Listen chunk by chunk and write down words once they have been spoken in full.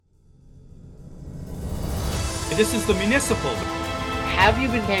This is the municipal. Have you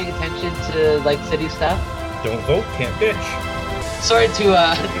been paying attention to like city stuff? Don't vote, can't bitch. Sorry to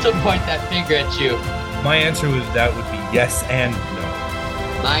to point that finger at you. My answer would be yes and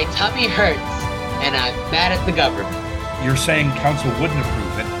no. My tummy hurts, and I'm mad at the government. You're saying council wouldn't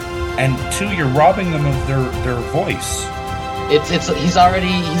approve it, and two, you're robbing them of their voice. He's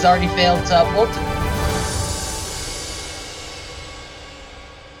already failed to uphold it.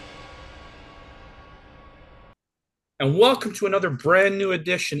 And welcome to another brand new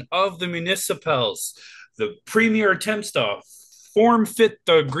edition of the Municipals, the premier attempts to form fit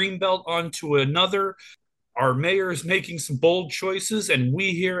the Greenbelt onto another. Our mayor is making some bold choices, and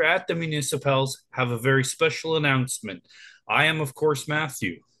we here at the Municipals have a very special announcement. I am, of course,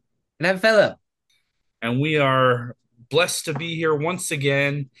 Matthew. And I'm Philip. And we are blessed to be here once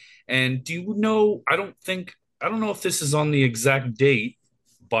again. And do you know, I don't know if this is on the exact date,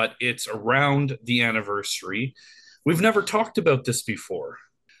 but it's around the anniversary. We've never talked about this before,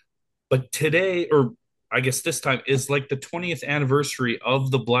 but today, or I guess this time, is like the 20th anniversary of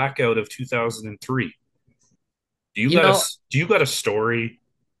the Blackout of 2003. Do you got a story?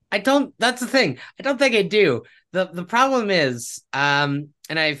 I don't. That's the thing. I don't think I do. The problem is, and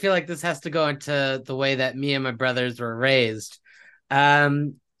I feel like this has to go into the way that me and my brothers were raised.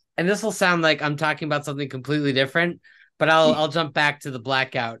 And this will sound like I'm talking about something completely different, but I'll jump back to the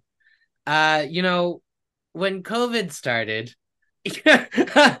Blackout. When COVID started,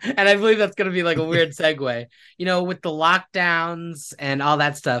 and I believe that's going to be like a weird segue, with the lockdowns and all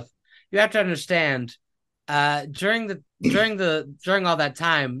that stuff, you have to understand, during all that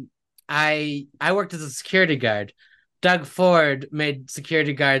time, I worked as a security guard. Doug Ford made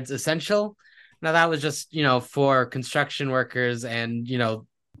security guards essential. Now that was just, for construction workers and,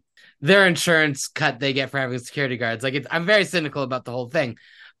 their insurance cut they get for having security guards. I'm very cynical about the whole thing,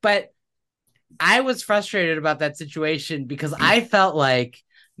 but I was frustrated about that situation because I felt like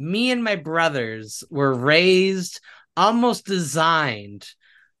me and my brothers were raised, almost designed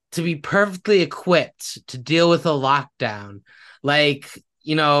to be perfectly equipped to deal with a lockdown.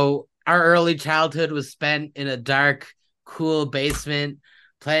 Our early childhood was spent in a dark, cool basement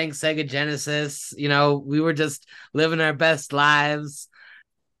playing Sega Genesis. We were just living our best lives.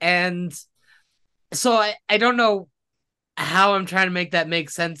 And so I don't know how I'm trying to make that make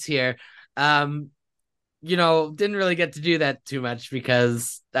sense here. Didn't really get to do that too much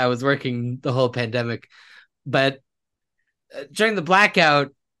because I was working the whole pandemic. But during the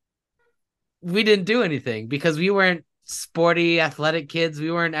Blackout, we didn't do anything because we weren't sporty, athletic kids.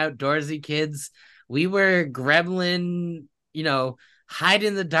 We weren't outdoorsy kids. We were gremlin, hide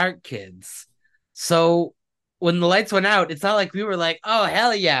in the dark kids. So when the lights went out, it's not like we were like, oh,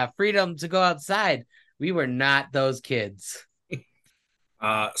 hell yeah, freedom to go outside. We were not those kids.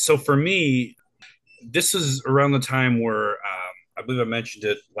 So for me, this is around the time where I believe I mentioned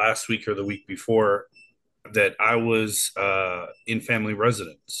it last week or the week before that I was in family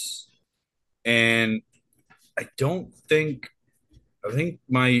residence, and I think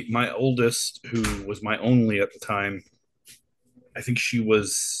my oldest, who was my only at the time, I think she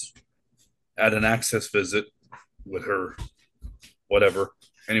was at an access visit with her whatever.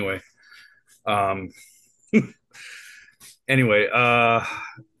 Um, anyway,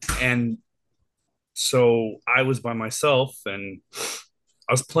 and so I was by myself and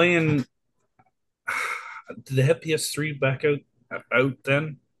I was playing. Did they have PS3 back out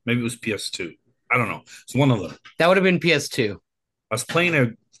then? Maybe it was PS2. I don't know. It's one of them. That would have been PS2. I was playing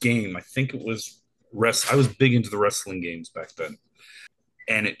a game. I think it was I was big into the wrestling games back then,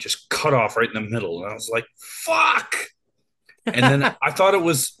 and it just cut off right in the middle, and I was like, "Fuck!" And then I thought it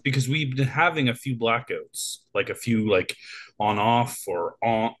was because we've been having a few blackouts, like a few like on off or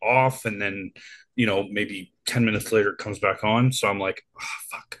on off, and then maybe 10 minutes later it comes back on. So I'm like, oh,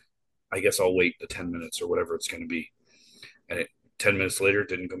 fuck, I guess I'll wait the 10 minutes or whatever it's going to be. And 10 minutes later, it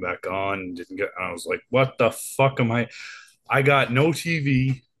didn't come back on. And I was like, what the fuck am I got no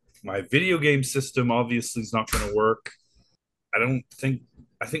TV. My video game system obviously is not going to work. I think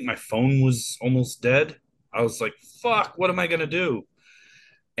my phone was almost dead. I was like, fuck, what am I going to do?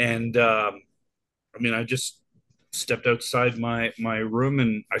 And I just stepped outside my room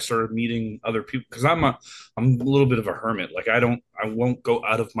and I started meeting other people because I'm a little bit of a hermit. Like I won't go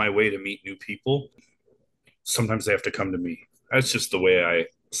out of my way to meet new people. Sometimes they have to come to me. That's just the way I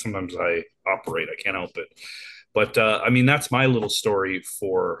operate. I can't help it. But that's my little story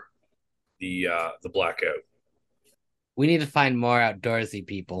for the Blackout. We need to find more outdoorsy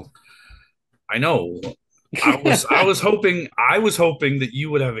people. I know. I was hoping that you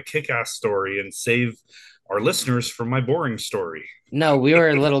would have a kick-ass story and save our listeners from my boring story. No, we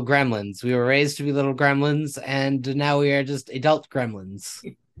were little gremlins. We were raised to be little gremlins, and now we are just adult gremlins.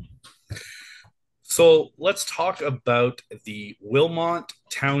 So let's talk about the Wilmot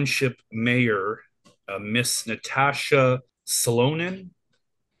Township Mayor, Miss Natasha Salonen,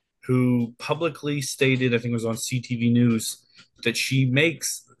 who publicly stated, I think it was on CTV News, that she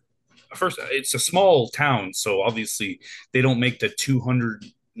makes first. It's a small town, so obviously they don't make the 200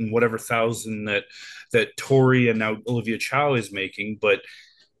 and whatever thousand that Tori and now Olivia Chow is making, but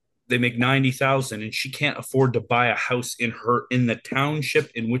they make 90,000, and she can't afford to buy a house in the township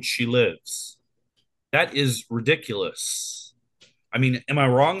in which she lives. That is ridiculous. I mean, am I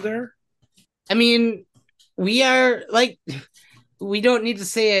wrong there? I mean, we are like we don't need to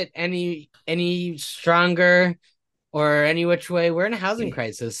say it any stronger or any which way. We're in a housing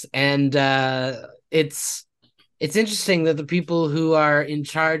crisis, and it's interesting that the people who are in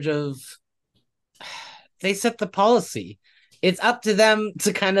charge of they set the policy. It's up to them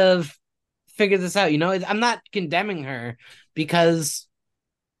to kind of figure this out. I'm not condemning her because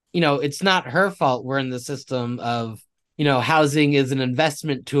it's not her fault we're in the system of, housing is an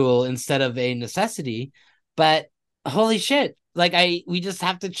investment tool instead of a necessity. But holy shit, like we just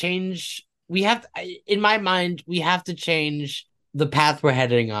have to change. In my mind, we have to change the path we're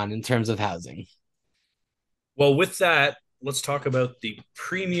heading on in terms of housing. Well, with that, let's talk about the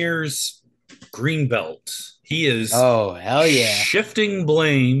Premier's Greenbelt. He is Oh, hell yeah. shifting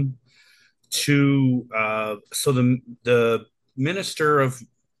blame to so the minister of,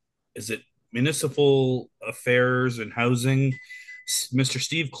 is it municipal affairs and housing, Mr.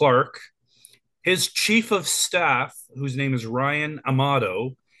 Steve Clark, his chief of staff, whose name is Ryan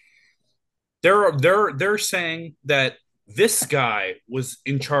Amato. They're saying that this guy was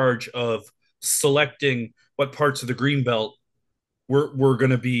in charge of selecting what parts of the Greenbelt were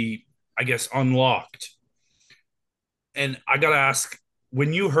going to be, I guess, unlocked. And I gotta ask,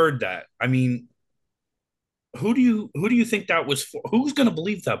 when you heard that, I mean, who do you think that was for? Who's going to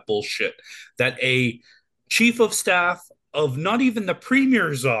believe that bullshit? That a chief of staff of not even the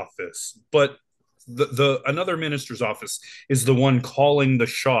premier's office, but the another minister's office is the one calling the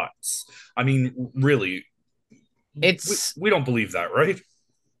shots. I mean, really, It's we don't believe that, right?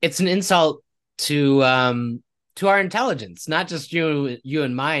 it's an insult to our intelligence, not just you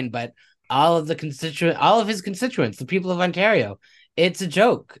and mine, but all of his constituents, the people of Ontario. It's a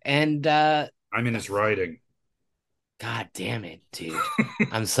joke, and I'm in his riding. God damn it, dude.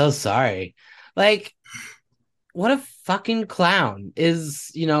 I'm so sorry. Like, what a fucking clown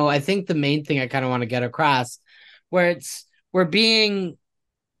is, I think the main thing I kind of want to get across, where we're being,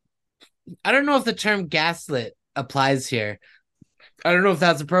 I don't know if the term gaslit applies here. I don't know if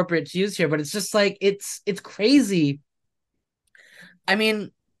that's appropriate to use here, but it's just like it's crazy. I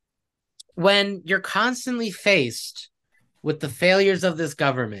mean, when you're constantly faced with the failures of this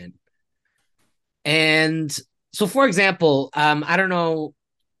government, and so for example, I don't know,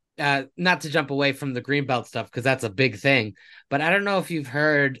 not to jump away from the Greenbelt stuff because that's a big thing, but I don't know if you've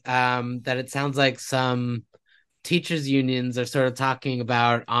heard that it sounds like some teachers unions are sort of talking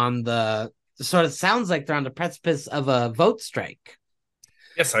about on the sort of sounds like they're on the precipice of a vote strike.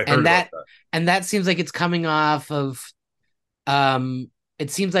 Yes, I heard And about that that. and that seems like it's coming off of it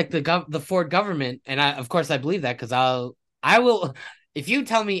seems like the Ford government, and of course I believe that because I will, if you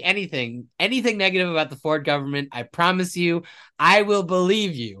tell me anything negative about the Ford government, I promise you I will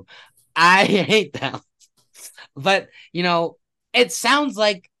believe you. I hate them. But it sounds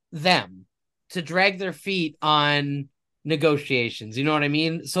like them to drag their feet on negotiations. You know what I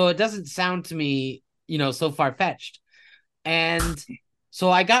mean? So it doesn't sound to me, so far fetched. And so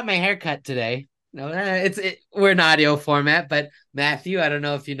I got my haircut today. No, we're in audio format, but Matthew, I don't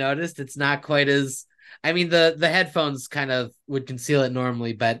know if you noticed, it's not quite as. I mean, the headphones kind of would conceal it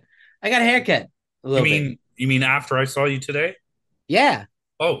normally, but I got a haircut a You little bit. mean you mean after I saw you today? Yeah,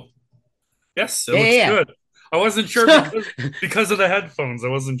 Oh, yes, it yeah, looks yeah. good. I wasn't sure Yeah. because of the headphones. I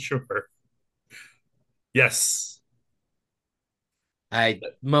wasn't sure. Yes, I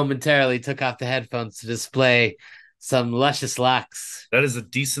momentarily took off the headphones to display some luscious locks. that is a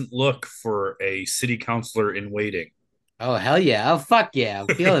decent look for a city councilor in waiting. Oh hell yeah! Oh fuck yeah!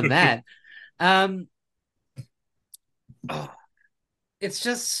 I'm feeling that. Um, oh, it's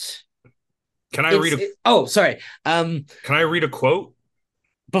just Can I read a oh sorry. Can I read a quote?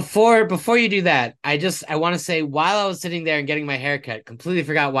 Before you do that, I want to say while I was sitting there and getting my haircut, completely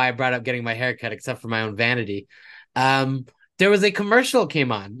forgot why I brought up getting my haircut except for my own vanity. Um, there was a commercial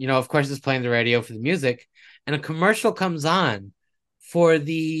came on. Of course, it's playing the radio for the music, and a commercial comes on for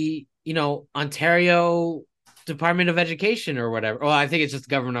the Ontario Department of Education or whatever. Well, I think it's just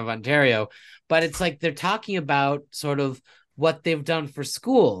the government of Ontario, but it's like they're talking about sort of what they've done for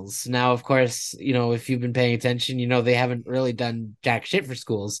schools. Now, of course, if you've been paying attention, they haven't really done jack shit for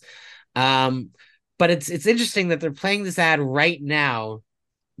schools. Um, but it's interesting that they're playing this ad right now.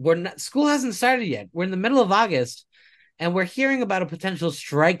 School hasn't started yet. We're in the middle of August, and we're hearing about a potential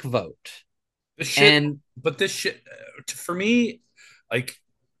strike vote. This shit, And but this shit, for me, like,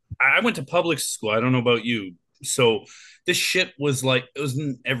 I went to public school. I don't know about you. So this shit was like, it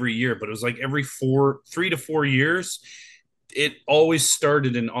wasn't every year, but it was like every 3 to 4 years. It always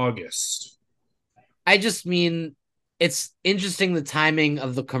started in August. I just mean it's interesting the timing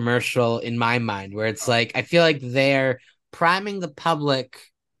of the commercial in my mind, where it's like I feel like they're priming the public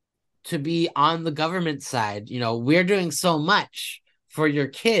to be on the government side. We're doing so much for your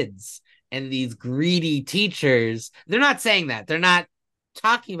kids, and these greedy teachers, they're not saying that. They're not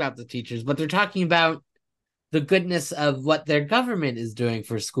talking about the teachers, but they're talking about the goodness of what their government is doing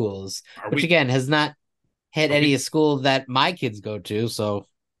for schools, Are which we again has not hit are any we school that my kids go to. So,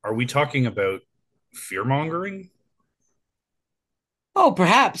 are we talking about fear mongering? oh,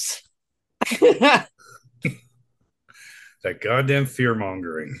 perhaps. Oh, That goddamn fear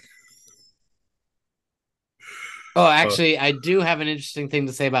mongering. Uh, actually, I do have an interesting thing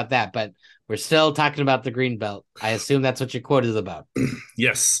to say about that, but we're still talking about the green belt. I assume that's what your quote is about.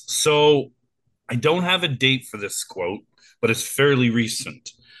 yes. So I don't have a date for this quote, but it's fairly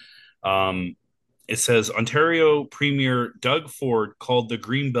recent. Um, it says Ontario Premier Doug Ford called the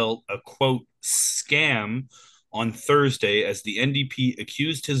Greenbelt a quote scam on Thursday as the NDP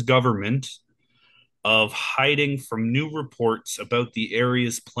accused his government of hiding from new reports about the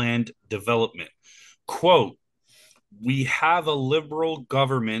area's planned development. Quote, we have a liberal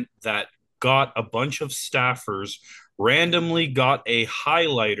government that got a bunch of staffers, randomly got a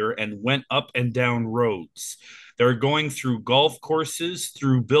highlighter, and went up and down roads. They're going through golf courses,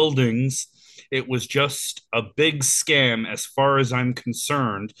 through buildings. It was just a big scam as far as I'm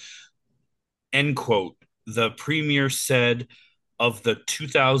concerned. End quote. The premier said of the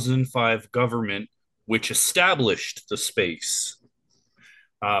 2005 government, which established the space.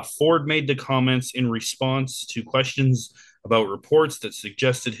 Ford made the comments in response to questions about reports that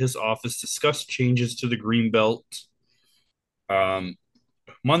suggested his office discussed changes to the Greenbelt um,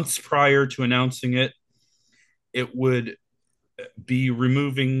 months prior to announcing it. It would be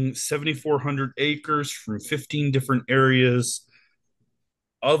removing 7,400 acres from 15 different areas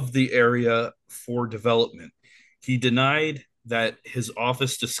of the area for development. He denied that his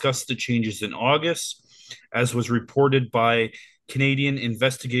office discussed the changes in August, as was reported by Canadian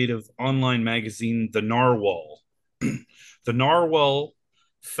investigative online magazine The Narwhal. The Narwhal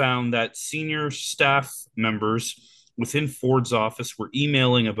found that senior staff members within Ford's office were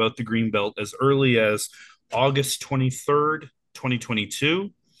emailing about the Greenbelt as early as August 23rd,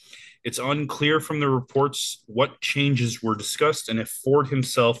 2022. It's unclear from the reports what changes were discussed and if Ford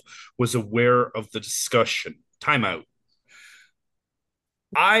himself was aware of the discussion. Timeout.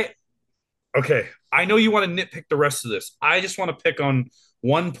 I okay. I know you want to nitpick the rest of this. I just want to pick on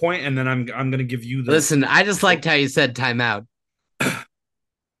one point, and then I'm going to give you the. Listen, I just liked how you said timeout.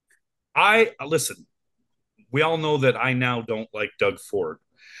 I listen. We all know that I now don't like Doug Ford,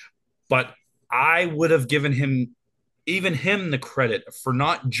 but I would have given him even him the credit for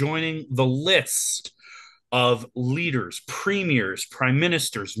not joining the list of leaders, premiers, prime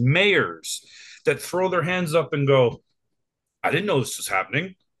ministers, mayors that throw their hands up and go, I didn't know this was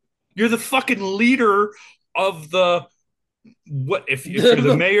happening. You're the fucking leader of the what if you're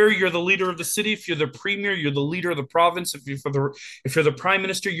the mayor, you're the leader of the city. If you're the premier, you're the leader of the province. If you're the prime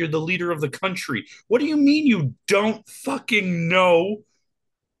minister, you're the leader of the country. What do you mean you don't fucking know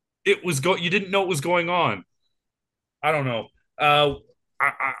you didn't know it was going on? I don't know.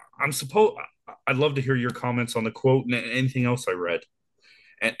 I'm supposed I'd love to hear your comments on the quote and anything else I read.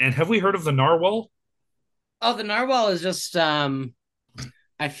 And have we heard of the narwhal? Oh, the narwhal is just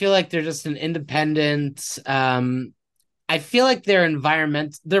I feel like they're just an independent I feel like they're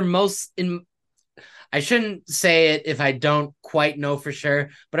most in I shouldn't say it if I don't quite know for sure,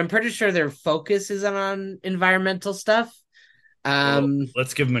 but I'm pretty sure their focus is on environmental stuff. Well, Um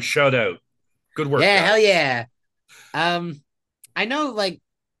let's give them a shout out. Good work, yeah, hell guys. yeah. Um I know like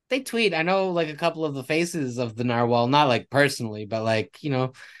they tweet. I know like a couple of the faces of the narwhal, not like personally, but like,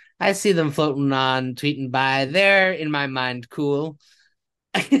 I see them floating on tweeting by. They're in my mind cool.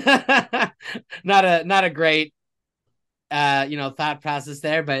 Not a great thought process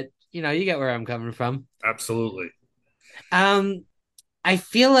there, but you get where I'm coming from. Absolutely. Um I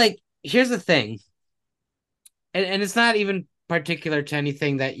feel like here's the thing, and it's not even particular to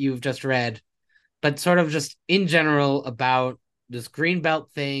anything that you've just read, but sort of just in general about this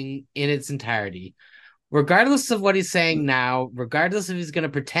Greenbelt thing in its entirety, regardless of what he's saying now, regardless if he's going to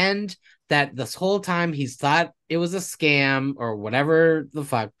pretend that this whole time he's thought it was a scam or whatever the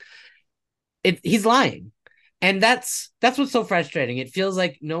fuck, he's lying. And that's what's so frustrating. It feels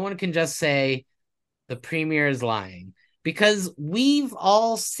like no one can just say the premier is lying, because we've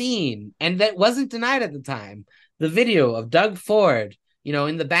all seen, and that wasn't denied at the time, the video of Doug Ford,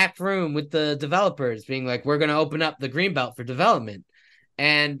 in the back room with the developers being like, we're going to open up the Greenbelt for development.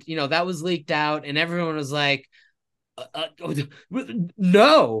 And, that was leaked out, and everyone was like,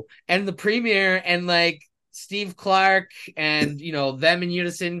 no. And the premier and like Steve Clark and them in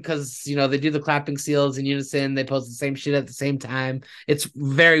unison, because they do the clapping seals in unison, they post the same shit at the same time. It's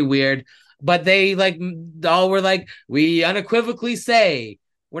very weird. But they like all were like, we unequivocally say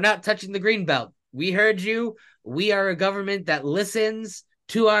we're not touching the green belt. We heard you. We are a government that listens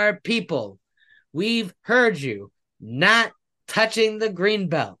to our people. We've heard you. Not touching the green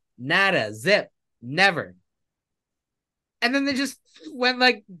belt. Nada, zip, never. And then they just went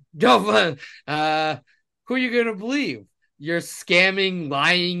like, who are you gonna believe? Your scamming,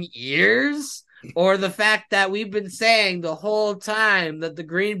 lying ears? Or the fact that we've been saying the whole time that the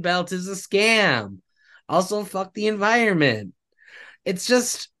green belt is a scam? Also, fuck the environment. It's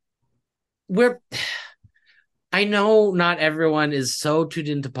just, we're I know not everyone is so tuned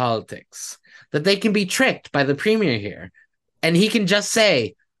into politics that they can be tricked by the premier here. And he can just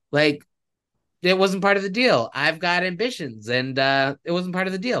say, like, it wasn't part of the deal. I've got ambitions, and it wasn't part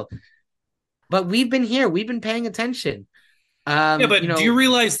of the deal. But we've been here. We've been paying attention. Yeah, You but do you know,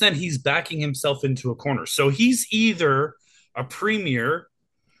 realize then he's backing himself into a corner? So he's either a premier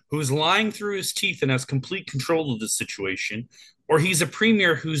who's lying through his teeth and has complete control of the situation, or he's a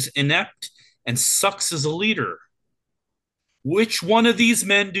premier who's inept and sucks as a leader. Which one of these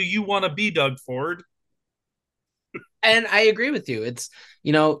men do you want to be, Doug Ford? and I agree with you. It's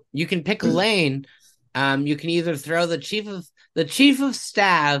you can pick a lane. You can either throw the chief of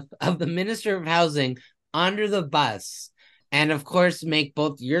staff of the Minister of Housing under the bus, and of course make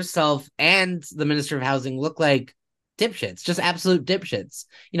both yourself and the Minister of Housing look like dipshits, just absolute dipshits.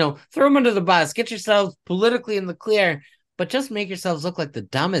 Throw them under the bus, get yourselves politically in the clear, but just make yourselves look like the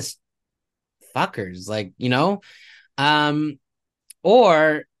dumbest fuckers, um,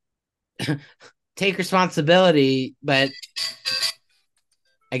 or take responsibility. But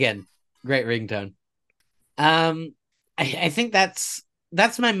again, great ringtone. I think that's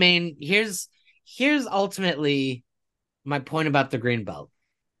my main. Here's ultimately my point about the green belt.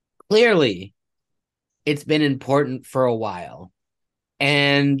 Clearly, it's been important for a while,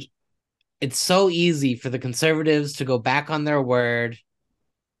 and it's so easy for the conservatives to go back on their word.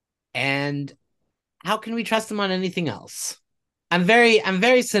 And how can we trust them on anything else? I'm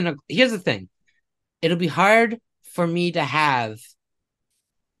very cynical. Here's the thing: it'll be hard for me to have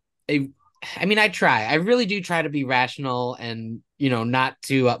a I mean, I try. I really do try to be rational and, not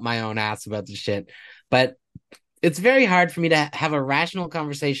too up my own ass about the shit. But it's very hard for me to have a rational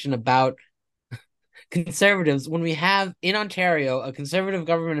conversation about conservatives when we have in Ontario a conservative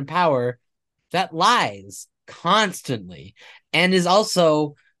government in power that lies constantly and is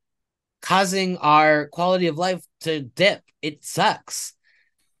also causing our quality of life to dip. It sucks.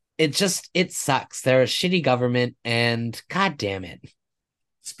 It sucks. They're a shitty government, and god damn it.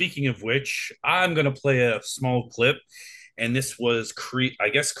 Speaking of which, I'm going to play a small clip, and this was, I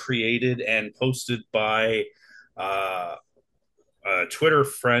guess, created and posted by uh, a Twitter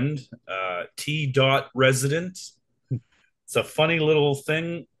friend, T. Dot Resident. It's a funny little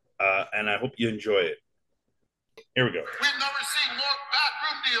thing, and I hope you enjoy it. Here we go. We've never seen more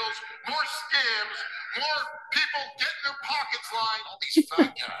backroom deals, more scams, more people getting their pockets lined. All these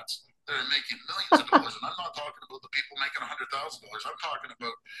fat cats that are making millions of dollars, and I'm not talking about the people making $100,000. I'm talking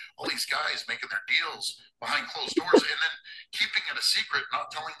about all these guys making their deals behind closed doors and then keeping it a secret,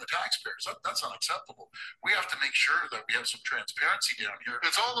 not telling the taxpayers. That's unacceptable. We have to make sure that we have some transparency down here.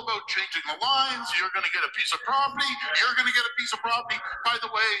 It's all about changing the lines. You're going to get a piece of property. You're going to get a piece of property. By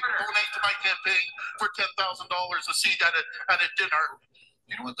the way, donate to my campaign for $10,000 a seat at a dinner.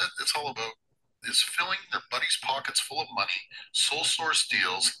 You know what it's all about? Is filling their buddies' pockets full of money, sole source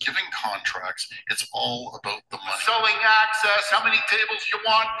deals, giving contracts. It's all about the money. Selling access, how many tables you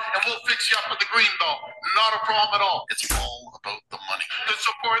want, and we'll fix you up with the green belt. Not a problem at all. It's all about the money. To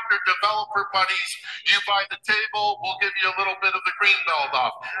support their developer buddies, you buy the table, we'll give you a little bit of the green belt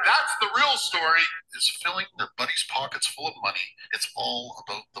off. That's the real story, is filling their buddies' pockets full of money. It's all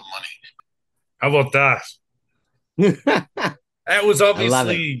about the money. How about that? It was I love it.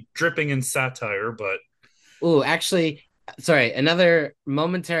 obviously dripping in satire, but Ooh, actually, sorry, another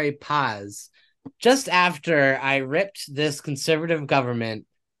momentary pause. just after I ripped this conservative government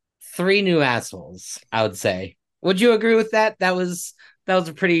three new assholes, I would say. Would you agree with that? That was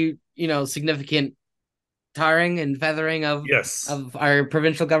a pretty, significant tarring and feathering Yes. of our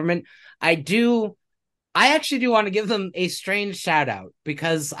provincial government. I do I actually do want to give them a strange shout out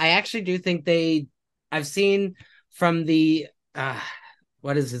because I actually do think I've seen from the uh,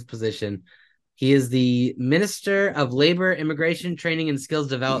 what is his position? He is the Minister of Labor, Immigration, Training, and Skills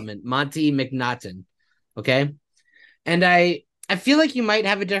Development, Monty McNaughton. Okay, and I feel like you might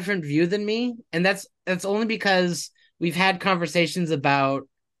have a different view than me, and that's only because we've had conversations about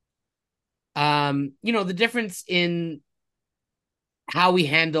the difference in how we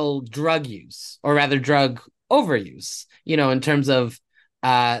handle drug use, or rather drug overuse, in terms of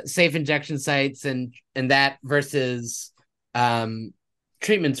safe injection sites and that versus um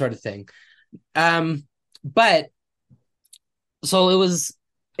treatment sort of thing. But so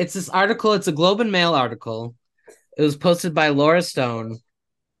it's this article, it's a Globe and Mail article. It was posted by Laura Stone.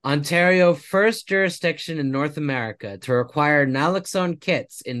 Ontario, first jurisdiction in North America to require naloxone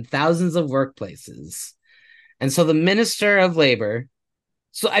kits in thousands of workplaces. And so the Minister of Labor,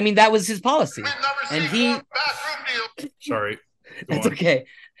 so I mean that was his policy. And he Sorry. Go That's on. okay.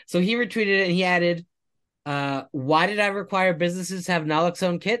 So he retweeted it and he added, why did I require businesses to have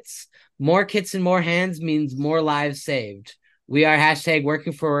naloxone kits? More kits in more hands means more lives saved. We are hashtag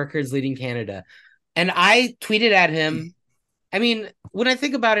working for workers leading Canada. And I tweeted at him. I mean, when I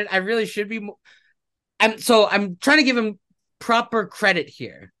think about it, I really should be. I'm trying to give him proper credit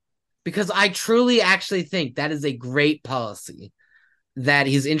here because I truly actually think that is a great policy that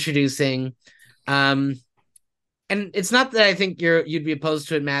he's introducing. Um, and it's not that I think you'd be opposed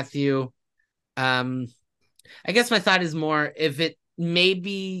to it, Matthew. Um, I guess my thought is more if it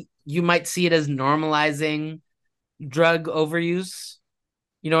maybe you might see it as normalizing drug overuse.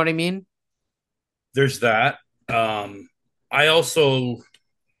 You know what I mean? There's that. I also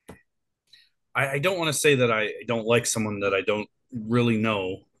I don't want to say that I don't like someone that I don't really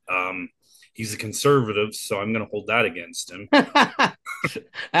know. Um, he's a conservative, so I'm going to hold that against him.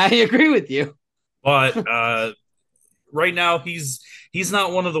 I agree with you. But right now, he's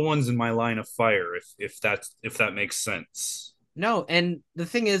not one of the ones in my line of fire. If that makes sense. No, and the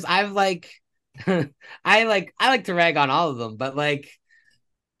thing is, I've like, I like to rag on all of them, but like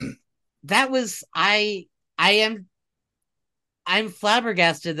that was I am I'm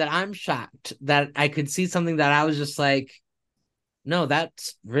flabbergasted that I'm shocked that I could see something that I was just like, no,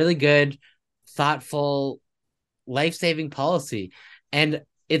 that's really good, thoughtful, life saving policy. And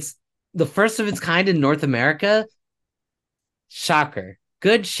it's the first of its kind in North America. Shocker.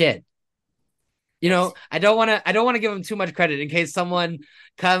 Good shit. Yes. I don't want to give him too much credit in case someone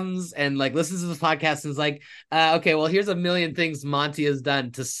comes and like listens to this podcast and is like, okay, well, here's a million things Monty has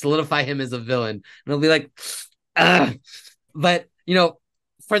done to solidify him as a villain. And it'll be like, Ugh. But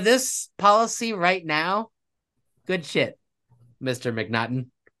for this policy right now, good shit, Mr. McNaughton.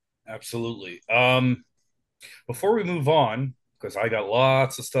 Absolutely. Before we move on, because I got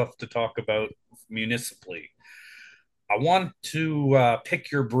lots of stuff to talk about municipally, I want to pick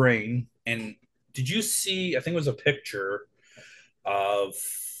your brain. And did you see? I think it was a picture of.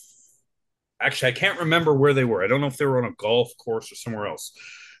 Actually, I can't remember where they were. I don't know if they were on a golf course or somewhere else.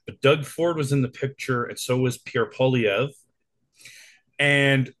 But Doug Ford was in the picture, and so was Pierre Polyev.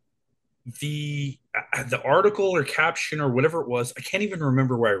 And the article or caption or whatever it was, I can't even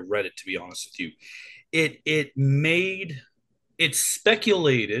remember where I read it. To be honest with you, it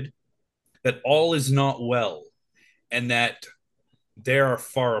speculated that all is not well and that they are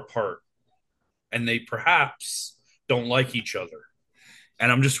far apart and they perhaps don't like each other.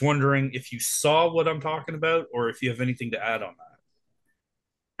 And I'm just wondering if you saw what I'm talking about or if you have anything to add on that.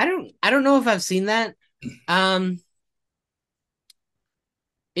 I don't know if I've seen that. Um,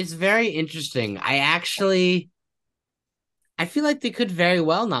 it's very interesting. I feel like they could very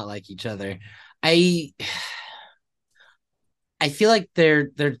well not like each other. I I feel like their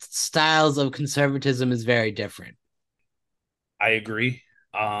styles of conservatism is very different. I agree.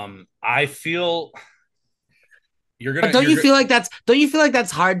 I feel But don't you feel like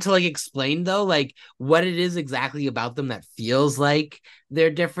that's hard to like explain though? Like what it is exactly about them that feels like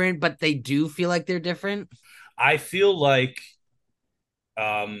they're different, but they do feel like they're different? I feel like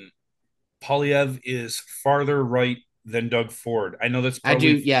um, Polyev is farther right than Doug Ford. I know that's I do,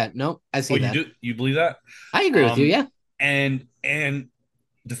 probably. yeah, no, I Oh, see you that. do? You believe that? I agree with you, Um, yeah. and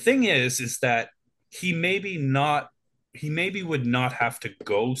the thing is that he maybe not he maybe would not have to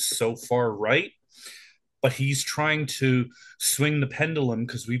go so far right, but he's trying to swing the pendulum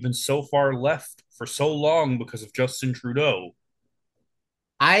because we've been so far left for so long because of Justin Trudeau.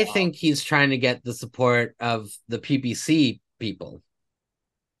 I think he's trying to get the support of the PPC people.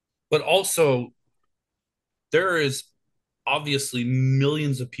 But also, there is obviously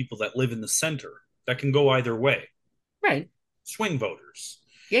millions of people that live in the center that can go either way. Right. Swing voters.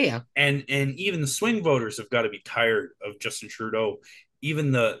 Yeah, yeah. And even the swing voters have got to be tired of Justin Trudeau.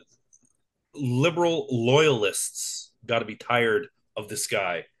 Even the liberal loyalists got to be tired of this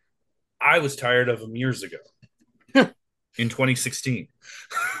guy. I was tired of him years ago in 2016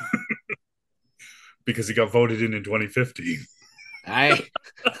 because he got voted in 2015. I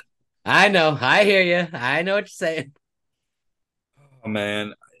I know. I hear you. I know what you're saying. Oh,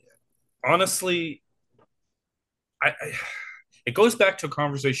 man, honestly, I it goes back to a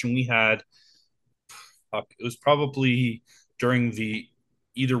conversation we had. It was probably during the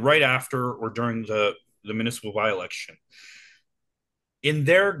either right after or during the municipal by election. In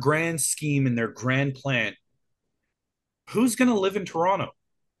their grand scheme, in their grand plan, who's going to live in Toronto?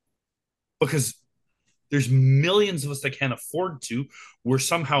 Because there's millions of us that can't afford to. We're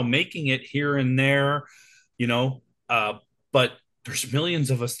somehow making it here and there, you know, but there's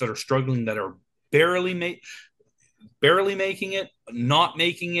millions of us that are struggling that are barely make barely making it, not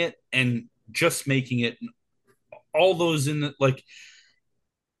making it, and just making it. All those in the like.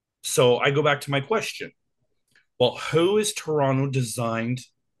 So I go back to my question. Well, who is Toronto designed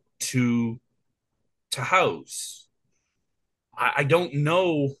to house? I don't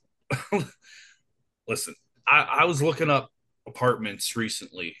know. Listen, I was looking up apartments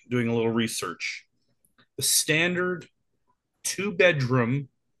recently, doing a little research. The standard two-bedroom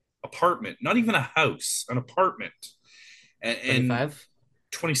apartment, not even a house, an apartment, and 25.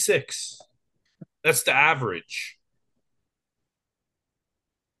 26. That's the average.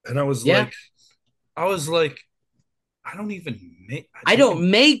 And Yeah. I was like, I don't even make. I don't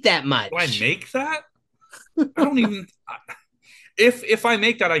make that Do I much. make that? I don't even. If I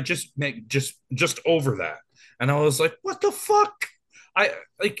make that, I just make just over that. And I was like, what the fuck? I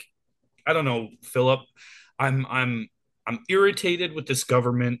like I don't know, Philip. I'm I'm I'm irritated with this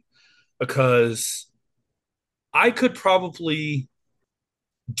government because I could probably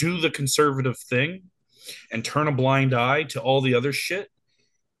do the conservative thing and turn a blind eye to all the other shit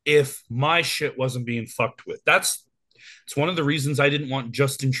if my shit wasn't being fucked with. That's it's one of the reasons I didn't want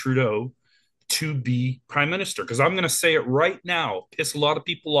Justin Trudeau to be prime minister because I'm going to say it right now, piss a lot of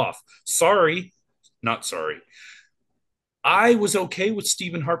people off. Sorry, not sorry. I was okay with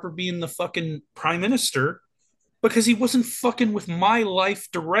Stephen Harper being the fucking prime minister because he wasn't fucking with my life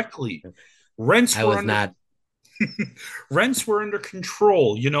directly. Rents I were was under not. rents were under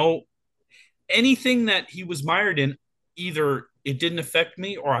control. Anything that he was mired in, either it didn't affect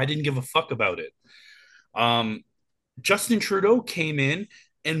me or I didn't give a fuck about it. Um, Justin Trudeau came in,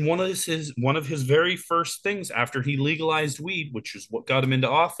 and one of his very first things after he legalized weed, which is what got him into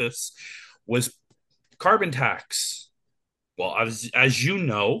office, was carbon tax. Well, as you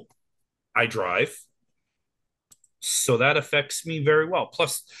know, I drive, so that affects me very well.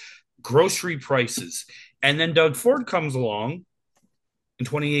 Plus, grocery prices, and then Doug Ford comes along in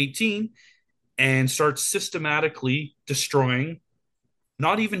 2018 and starts systematically destroying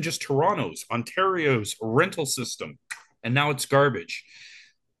not even just Toronto's, Ontario's rental system, and now it's garbage.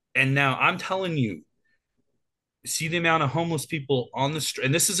 And now I'm telling you, see the amount of homeless people on the street,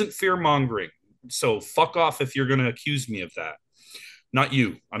 and this isn't fear mongering. So fuck off if you're going to accuse me of that. Not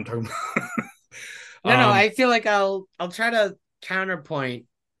you. I'm talking about. No, no, um, I feel like I'll try to counterpoint,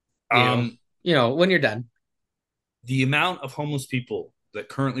 you know, um, when you're done. the amount of homeless people that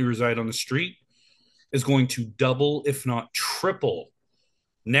currently reside on the street is going to double, if not triple,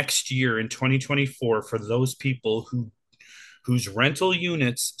 next year in 2024 for those people whose rental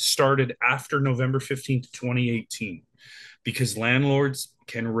units started after November 15th, 2018, because landlords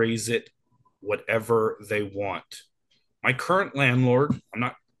can raise it whatever they want. My current landlord, I'm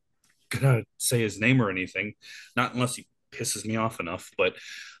not gonna say his name or anything, not unless he pisses me off enough, but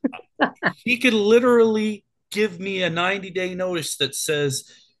he could literally give me a 90-day notice that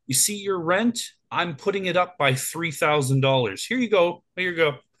says, you see your rent, I'm putting it up by $3,000. Here you go. Here you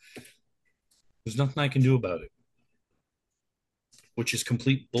go. There's nothing I can do about it, which is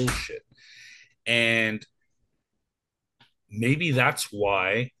complete bullshit. And maybe that's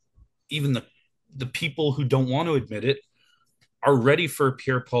why even the people who don't want to admit it are ready for a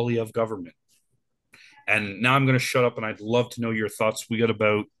Pierre Poilievre government. And now I'm going to shut up and I'd love to know your thoughts. We got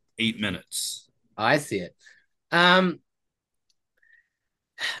about 8 minutes. Oh, I see it. Um,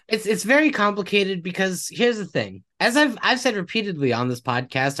 it's very complicated because here's the thing. As I've said repeatedly on this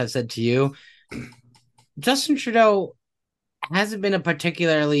podcast, I've said to you, Justin Trudeau hasn't been a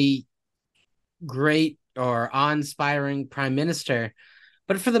particularly great or awe-inspiring prime minister,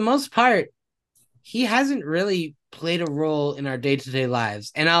 But for the most part, he hasn't really played a role in our day-to-day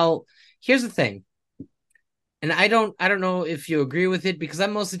lives. And here's the thing. And I don't know if you agree with it because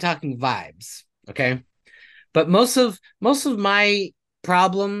I'm mostly talking vibes, okay? But most of my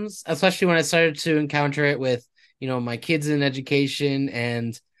problems, especially when I started to encounter it with, my kids in education,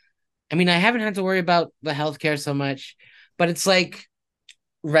 and I mean, I haven't had to worry about the healthcare so much, but it's like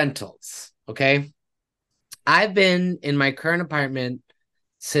rentals, okay? I've been in my current apartment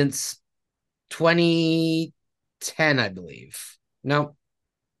since 2010, I believe. No,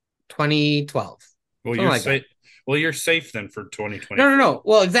 2012. Well, Something you're like that. safe. Well, you're safe then for No, no, 2024. no.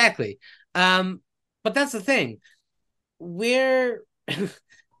 Well, exactly. Um, but that's the thing. We're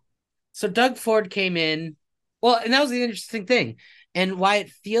So Doug Ford came in. Well, and that was the interesting thing. And why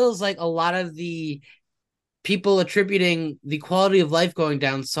it feels like a lot of the people attributing the quality of life going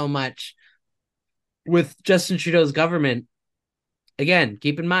down so much with Justin Trudeau's government. Again,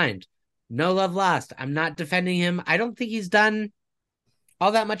 keep in mind, no love lost. I'm not defending him. I don't think he's done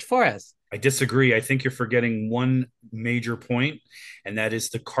all that much for us. I disagree. I think you're forgetting one major point, and that is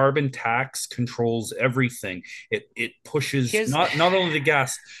the carbon tax controls everything. It pushes Here's not only the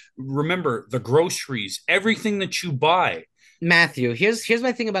gas. Remember the groceries, everything that you buy. Matthew. Here's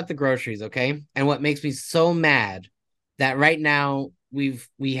my thing about the groceries, okay? And what makes me so mad that right now we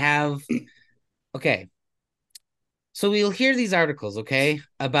have okay. So we'll hear these articles, okay,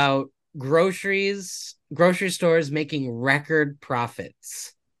 about grocery stores making record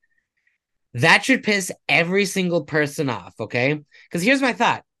profits. That should piss every single person off, okay? Because here's my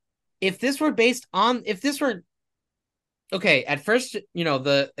thought. If this were, okay, at first,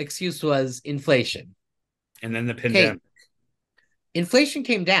 the excuse was inflation. And then the Okay, pandemic. inflation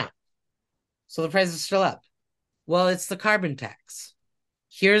came down, so the price is still up. Well, it's the carbon tax.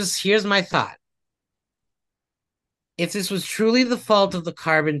 Here's my thought. If this was truly the fault of the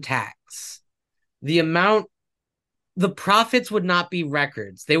carbon tax, the amount the profits would not be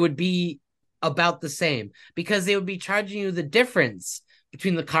records. They would be about the same because they would be charging you the difference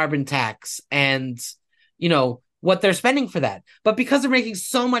between the carbon tax and, what they're spending for that. But because they're making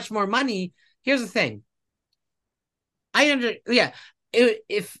so much more money, here's the thing. Yeah,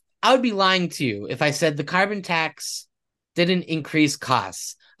 if I would be lying to you if I said the carbon tax didn't increase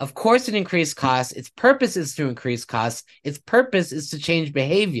costs. Of course, it increased costs. Its purpose is to increase costs. Its purpose is to change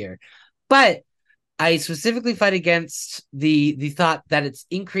behavior. But I specifically fight against the thought that it's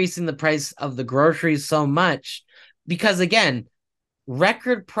increasing the price of the groceries so much because again,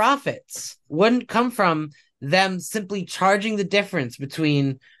 record profits wouldn't come from them simply charging the difference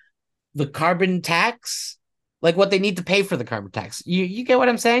between the carbon tax, like what they need to pay for the carbon tax. You get what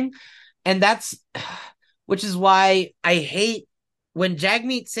I'm saying? And that's which is why I hate when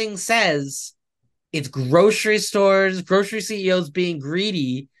Jagmeet Singh says it's grocery CEOs being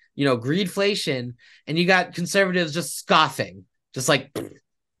greedy, greedflation, and you got conservatives just scoffing, just like,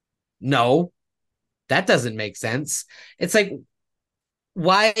 no, that doesn't make sense. It's like,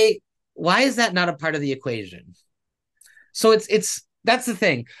 why, why is that not a part of the equation? So it's that's the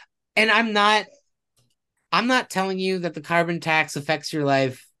thing, and I'm not telling you that the carbon tax affects your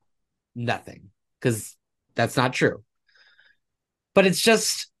life, nothing, because that's not true. But it's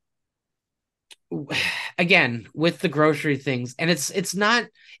just again with the grocery things, and it's not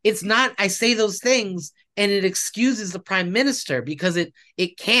I say those things and it excuses the prime minister because it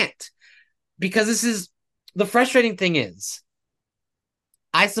can't, because this is the frustrating thing is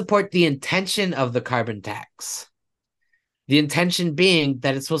I support the intention of the carbon tax, the intention being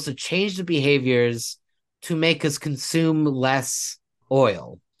that it's supposed to change the behaviors to make us consume less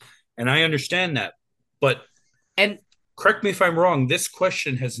oil. And I understand that. But And correct me if I'm wrong, this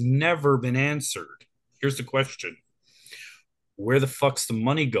question has never been answered. Here's the question: where the fuck's the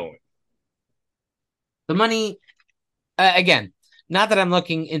money going? the money, again, not that I'm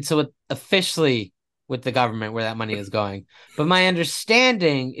looking into it officially with the government where that money is going, but my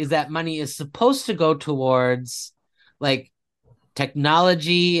understanding is that money is supposed to go towards like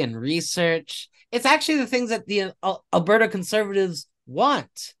technology and research. It's actually the things that the Alberta conservatives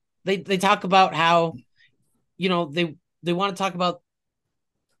want. They talk about how, they want to talk about,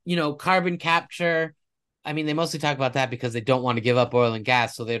 carbon capture. I mean, they mostly talk about that because they don't want to give up oil and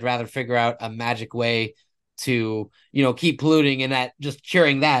gas, so they'd rather figure out a magic way to, keep polluting and that just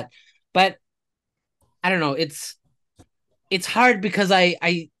curing that. But I don't know. It's hard because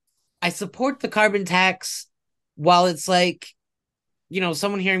I support the carbon tax while it's like,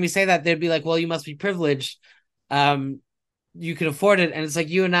 someone hearing me say that, they'd be like, well, you must be privileged. Um, you can afford it. And it's like,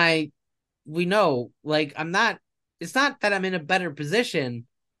 you and I, we know, like, it's not that I'm in a better position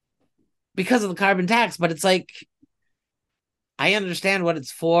because of the carbon tax, but it's like, I understand what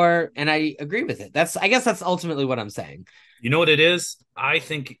it's for and I agree with it. I guess that's ultimately what I'm saying. You know what it is? I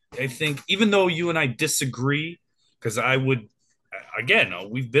think even though you and I disagree, because I would again,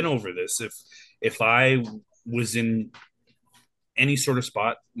 we've been over this. If I was in any sort of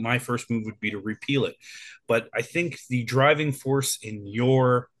spot, my first move would be to repeal it. But I think the driving force in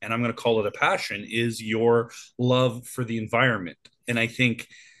your, and I'm going to call it a passion, is your love for the environment. And I think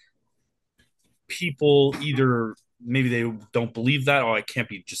people either maybe they don't believe that, oh, it can't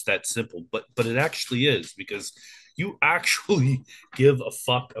be just that simple, but it actually is because you actually give a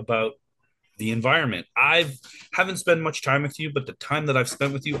fuck about the environment. I've haven't spent much time with you, but the time that I've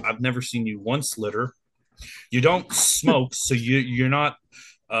spent with you, I've never seen you once litter. You don't smoke, so you're not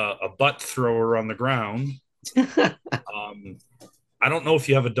a butt thrower on the ground. Um, I don't know if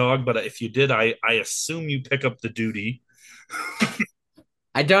you have a dog, but if you did, I assume you pick up the duty.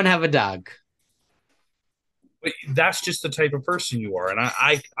 I don't have a dog. But that's just the type of person you are, and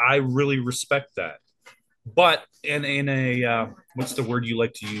I really respect that. But in a what's the word you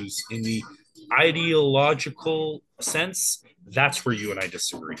like to use, in the ideological sense, that's where you and I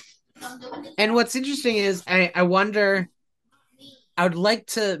disagree. And what's interesting is I wonder, I would like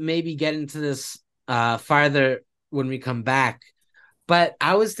to maybe get into this farther when we come back. But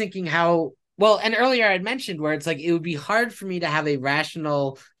I was thinking how well, and earlier I'd mentioned where it's like it would be hard for me to have a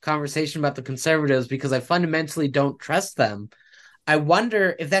rational conversation about the conservatives because I fundamentally don't trust them. I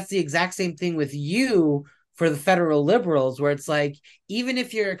wonder if that's the exact same thing with you for the federal liberals, where it's like even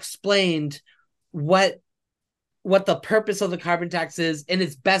if you're explained what the purpose of the carbon tax is in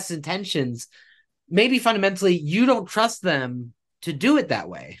its best intentions, maybe fundamentally you don't trust them to do it that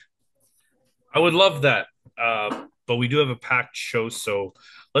way. I would love that, but we do have a packed show, so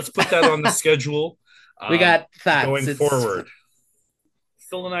let's put that on the schedule We um, got thoughts. going It's forward.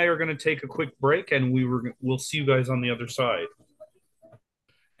 Phil and I are going to take a quick break, and we'll see you guys on the other side.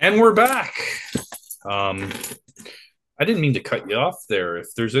 And we're back. Um, I didn't mean to cut you off there.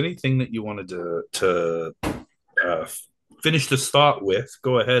 If there's anything that you wanted to uh, finish this thought with,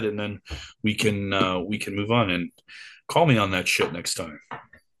 go ahead, and then we can move on and call me on that shit next time.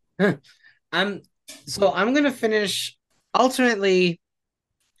 I'm I'm gonna finish ultimately.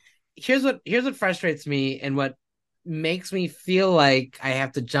 Here's what frustrates me and what makes me feel like I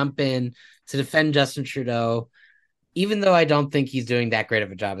have to jump in to defend Justin Trudeau, even though I don't think he's doing that great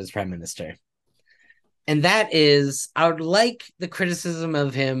of a job as prime minister. And that is, I would like the criticism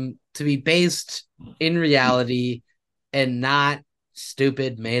of him to be based in reality and not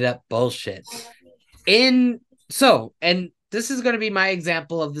stupid, made up bullshit. And this is going to be my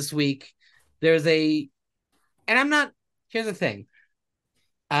example of this week. There's a, and I'm not, here's the thing.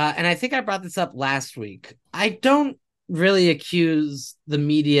 And I think I brought this up last week. I don't really accuse the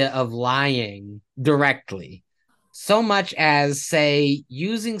media of lying directly so much as, say,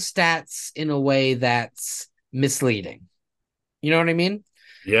 using stats in a way that's misleading. You know what I mean?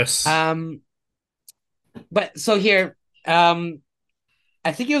 Yes. Um, but so here, um,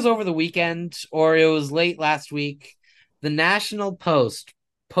 I think it was over the weekend or it was late last week. The National Post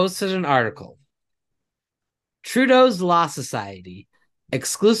posted an article. Trudeau's Law Society.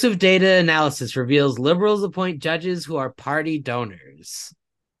 Exclusive data analysis reveals liberals appoint judges who are party donors.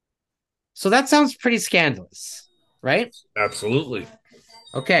 So that sounds pretty scandalous, right? Absolutely.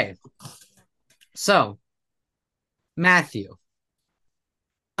 Okay. So, Matthew,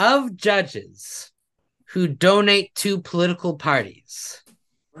 of judges who donate to political parties,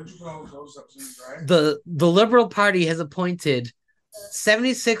 the Liberal Party has appointed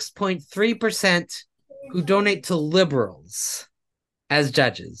 76.3% who donate to liberals as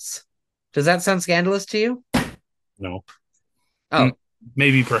judges. Does that sound scandalous to you? No. Oh,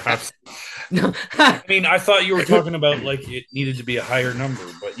 Maybe perhaps. no. I mean, I thought you were talking about like it needed to be a higher number,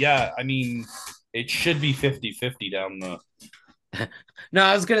 but yeah, I mean, it should be 50-50 down the. No,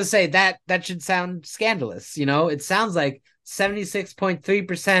 I was gonna say that should sound scandalous. You know, it sounds like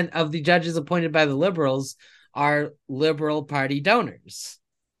 76.3% of the judges appointed by the liberals are Liberal Party donors.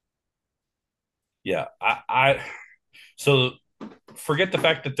 Yeah, so forget the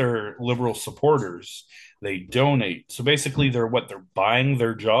fact that they're liberal supporters. They donate. So basically, they're buying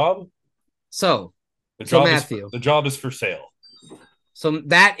their job. So, The so job is Matthew, the job is for sale. so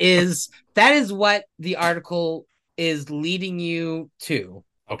that is what the article is leading you to.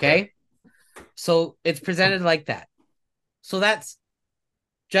 Okay. Okay, so it's presented like that. So that's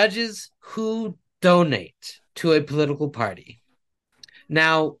judges who donate to a political party.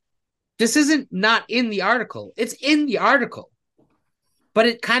 Now, this isn't not in the article. It's in the article, but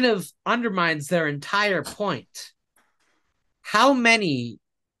it kind of undermines their entire point. How many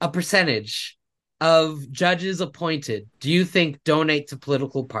a percentage of judges appointed do you think donate to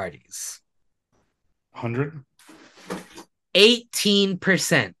political parties? 100.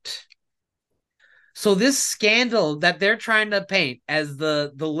 18%. So this scandal that they're trying to paint as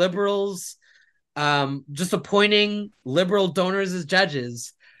the liberals just appointing liberal donors as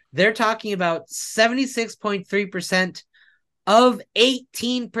judges, they're talking about 76.3% of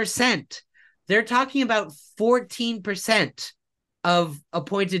 18%. They're talking about 14% of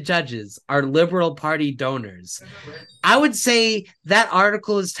appointed judges are Liberal Party donors. I would say that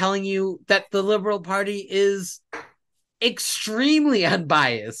article is telling you that the Liberal Party is extremely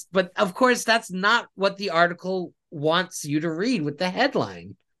unbiased, but of course, that's not what the article wants you to read with the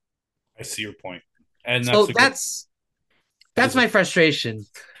headline. I see your point, and So that's a good. That that's is a my frustration.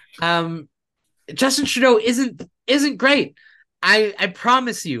 Um, Justin Trudeau isn't great. I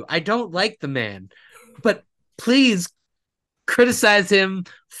promise you, I don't like the man, but please criticize him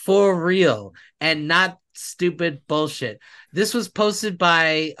for real and not stupid bullshit. This was posted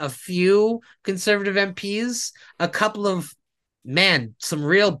by a few conservative MPs, a couple of some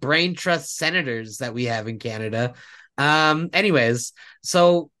real brain trust senators that we have in Canada. Anyways,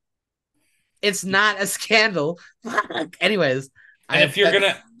 so it's not a scandal. Anyways, and I if you're gonna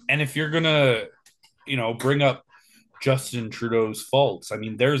that's and if you're gonna bring up Justin Trudeau's faults, I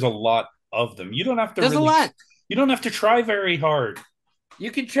mean, there's a lot of them. there's a lot. You don't have to try very hard.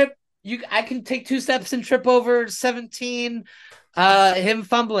 You can trip. I can take two steps and trip over 17 him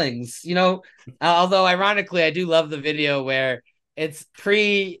fumblings. Although ironically, I do love the video where it's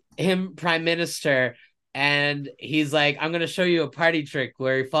pre him prime minister and he's like, I'm gonna show you a party trick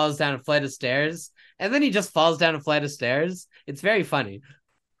where he falls down a flight of stairs and then he just falls down a flight of stairs. It's very funny.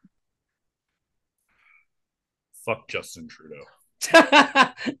 Fuck Justin Trudeau.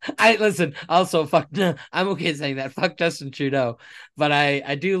 I listen. Also, fuck. I'm okay saying that. Fuck Justin Trudeau, but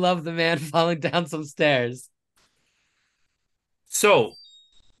I do love the man falling down some stairs. So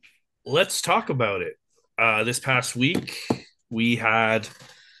let's talk about it. This past week, we had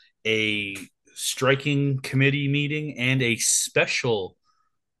a striking committee meeting and a special,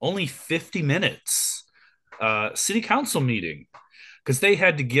 only 50 minutes, city council meeting because they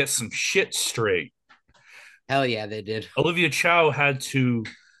had to get some shit straight. Hell yeah, they did. Olivia Chow had to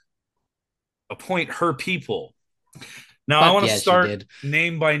appoint her people. Now I Fuck want to yeah, she start did.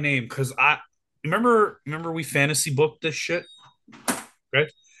 name by name because I remember we fantasy booked this shit,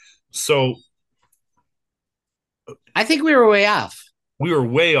 right? So I think we were way off. we were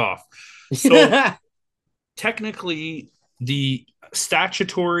way off. So technically, the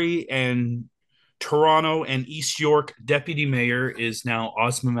statutory and Toronto and East York deputy mayor is now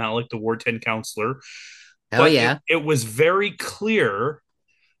Osma Malik, the Ward 10 councillor. Hell But yeah. it was very clear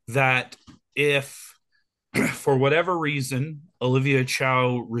that if, for whatever reason, Olivia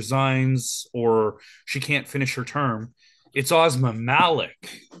Chow resigns or she can't finish her term, it's Osma Malik,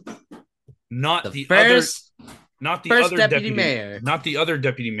 not The the other, first first deputy mayor. not the other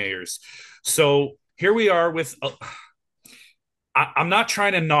deputy mayors. So here we are with. I'm not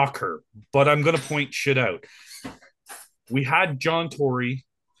trying to knock her, but I'm going to point shit out. We had John Tory,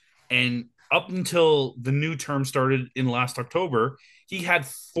 and up until the new term started in last October, he had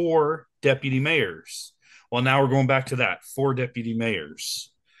 4 deputy mayors. Well, now we're going back to that 4 deputy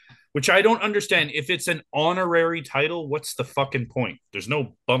mayors, which I don't understand. If it's an honorary title, what's the fucking point? There's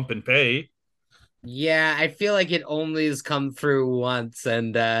no bump in pay. Yeah, I feel like it only has come through once,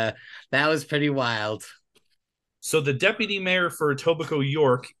 and that was pretty wild. So the deputy mayor for Etobicoke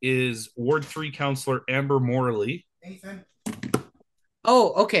York is Ward 3 councillor Amber Morley.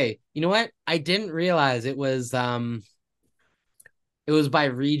 Oh, okay. You know what? I didn't realize it was by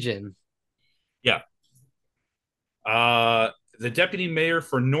region. Yeah. The deputy mayor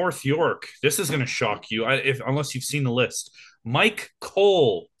for North York. This is going to shock you, if unless you've seen the list. Mike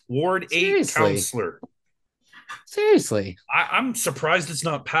Cole, Ward 8 Seriously. councillor. Seriously. I'm surprised it's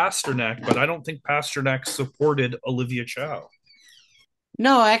not Pasternak, but I don't think Pasternak supported Olivia Chow.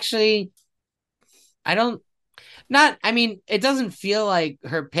 No, actually, I don't not I mean, it doesn't feel like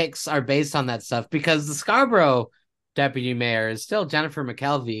her picks are based on that stuff because the Scarborough deputy mayor is still Jennifer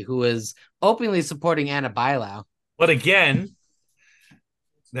McKelvey, who is openly supporting Anna Bilau. But again,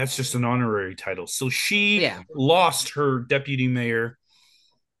 that's just an honorary title. So she Yeah. lost her deputy mayor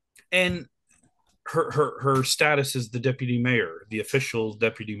and her status as the deputy mayor, the official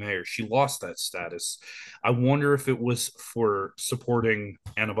deputy mayor. She lost that status. I wonder if it was for supporting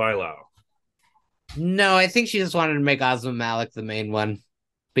Anna Bilau. No, I think she just wanted to make Ozma Malik the main one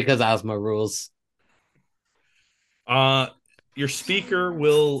because Ozma rules. Uh, your speaker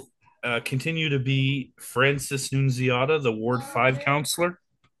will continue to be Francis Nunziata, the Ward 5 councillor.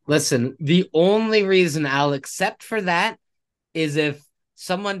 Listen, the only reason I'll accept for that is if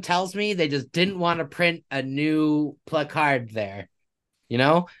someone tells me they just didn't want to print a new placard there. You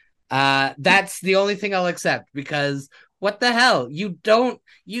know, that's the only thing I'll accept because what the hell? You don't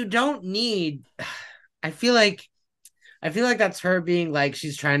need. I feel like I feel like that's her being like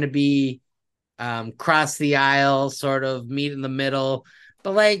she's trying to be cross the aisle, sort of meet in the middle,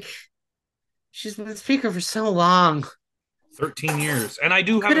 but like she's been the speaker for so long. 13 years. And I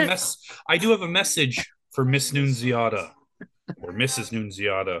do have a Couldn't mess. I do have a message for Miss Nunziata or Mrs.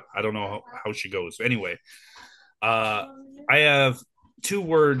 Nunziata. I don't know how she goes. Anyway, uh, I have two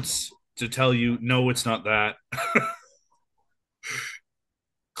words to tell you. No, it's not that.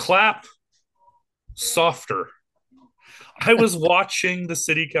 Clap softer. I was watching the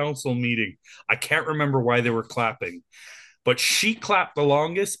city council meeting. I can't remember why they were clapping, but she clapped the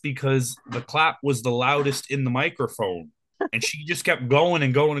longest because the clap was the loudest in the microphone. And she just kept going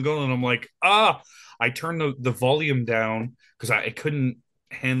and going and going. And I'm like, I turned the volume down because I couldn't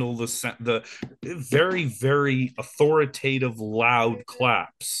handle the very, very authoritative, loud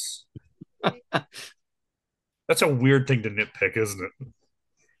claps. That's a weird thing to nitpick, isn't it?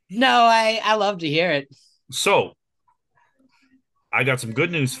 no, I love to hear it. So I got some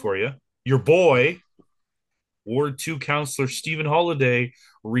good news for you. Your boy, Ward 2 Councillor Stephen Holiday, The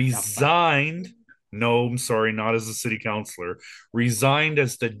fuck resigned. No, I'm sorry, not as a city councillor, resigned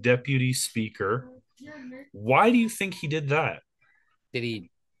as the deputy speaker. Why do you think he did that? did he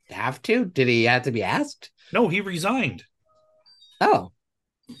have to? Did he have to be asked? No, he resigned. Oh,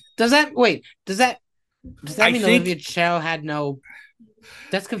 does that wait? Does that I mean Olivia think Chow had no?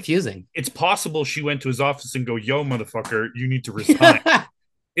 That's confusing. it's possible she went to his office and go, "Yo, motherfucker, you need to resign." God,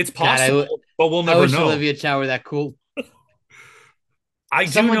 It's I possible, but we'll I never wish know. Olivia Chow were that cool. I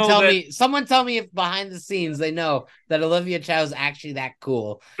do know that. Someone tell me if behind the scenes they know that Olivia Chow is actually that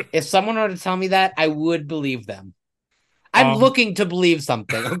cool. If someone were to tell me that, I would believe them. I'm Um, looking to believe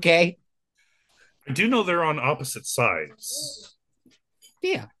something, okay? I do know they're on opposite sides.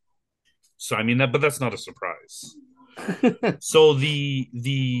 Yeah. So I mean that, but that's not a surprise. So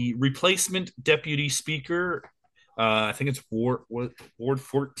the replacement deputy speaker, I think it's Ward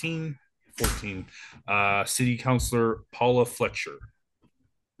 14, 14, City Councillor Paula Fletcher,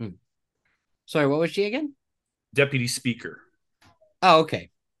 Sorry, what was she again? deputy speaker. Oh, okay.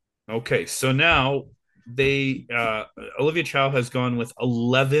 Okay, so now they Olivia Chow has gone with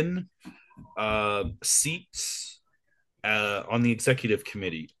 11 seats on the executive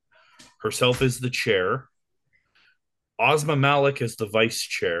committee. Herself is the chair. Ozma Malik is the vice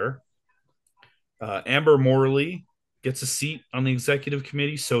chair. Amber Morley gets a seat on the executive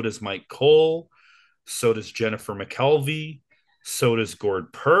committee. So does Mike Cole. So does Jennifer McKelvey. So does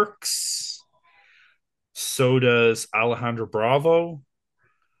Gord Perks. So does Alejandra Bravo.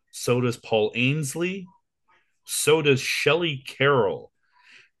 So does Paul Ainsley. So does Shelley Carroll.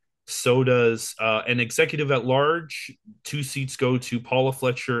 So does an executive at large. Two seats go to Paula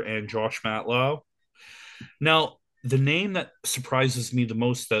Fletcher and Josh Matlow. Now, the name that surprises me the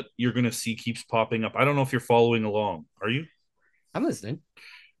most that you're going to see keeps popping up. I don't know if you're following along. Are you? I'm listening.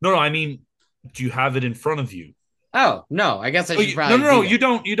 No, no. I mean, do you have it in front of you? Oh, no, I guess I Oh, should no, probably no, no. do You that.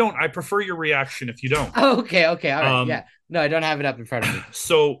 don't. You don't. I prefer your reaction if you don't. Oh, okay, okay, all right. Um, Yeah. No, I don't have it up in front of me.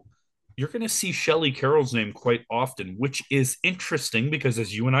 so you're going to see Shelley Carroll's name quite often, which is interesting because,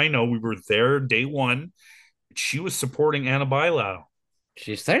 as you and I know, we were there day one. She was supporting Anna Bilau.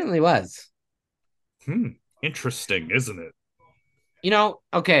 She certainly was. Hmm. Interesting, isn't it?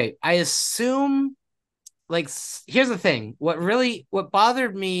 Okay, I assume like here's the thing. What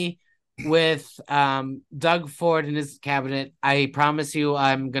bothered me with Doug Ford and his cabinet, I promise you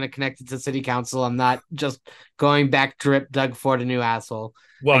I'm gonna connect it to city council. I'm not just going back drip Doug Ford a new asshole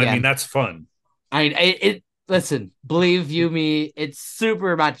Well, I mean, again. that's fun. I listen, believe you me, it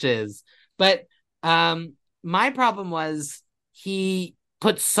super much is. But my problem was he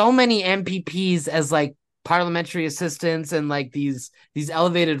put so many MPPs as like parliamentary assistants and like these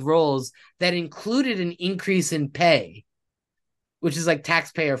elevated roles that included an increase in pay, which is like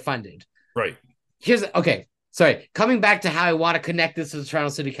taxpayer funded. Right. Here's okay. Sorry, coming back to how I want to connect this to the Toronto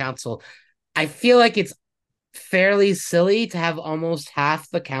City Council, I feel like it's fairly silly to have almost half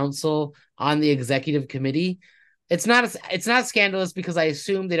the council on the executive committee. It's not scandalous because I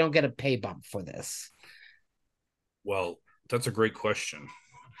assume they don't get a pay bump for this. Well, that's a great question.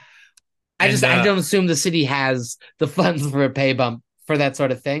 I And just I don't assume the city has the funds for a pay bump for that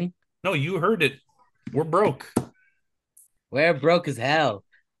sort of thing. no, you heard it. We're broke. We're broke as hell.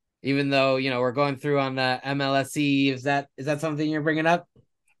 Even though we're going through on MLSE, is that something you're bringing up?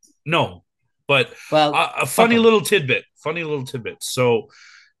 No, but Well, a fuck funny them. little tidbit. Funny little tidbit. So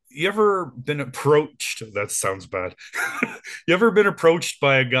You ever been approached? That sounds bad. You ever been approached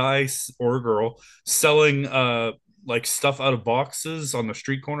by a guy or a girl selling like stuff out of boxes on the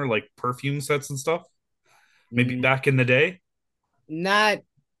street corner, like perfume sets and stuff? Maybe Mm, back in the day. not.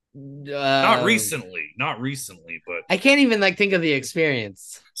 Not Uh, recently, not recently, but I can't even like think of the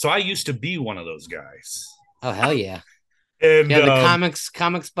experience. so I used to be one of those guys. Oh hell yeah! And Yeah, the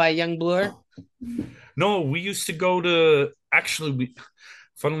comics by Young Bloor. no, we used to go to actually we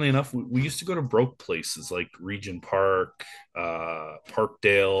funnily enough, we used to go to broke places like Regent Park,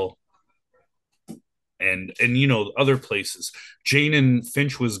 Parkdale, and other places. Jane and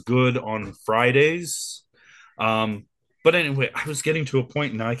Finch was good on Fridays. Um, but anyway, I was getting to a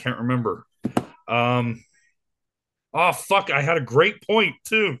point now I can't remember. Um, oh fuck, I had a great point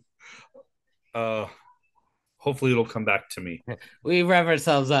too. Uh, hopefully it'll come back to me. We rev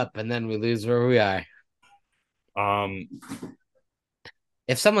ourselves up and then we lose where we are. Um,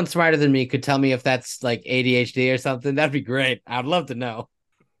 If someone smarter than me could tell me if that's like ADHD or something, that'd be great. I'd love to know.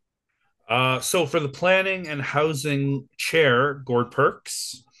 so for the planning and housing chair, Gord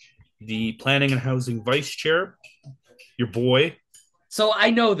Perks, the planning and housing vice chair, your boy. So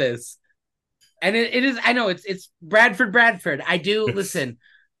I know this. And it is, I know it's Bradford Bradford. I do listen.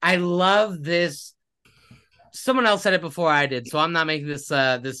 I love this. Someone else said it before I did, so I'm not making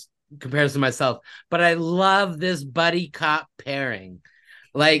this comparison myself. But I love this buddy cop pairing.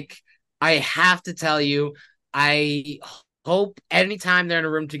 Like, I have to tell you, I hope anytime they're in a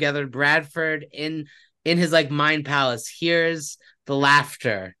room together, Bradford in his like mind palace hears the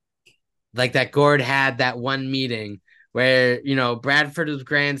laughter like that Gord had that one meeting where Bradford was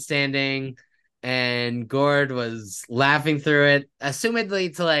grandstanding and Gord was laughing through it,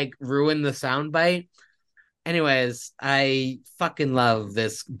 assumedly to like ruin the soundbite. Anyways, I fucking love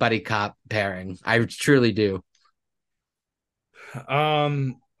this buddy cop pairing. I truly do.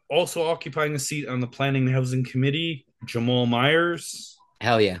 Um, Also occupying a seat on the planning and housing committee, Jamal Myers,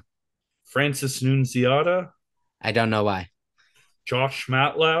 Hell yeah. Francis Nunziata, I don't know why. Josh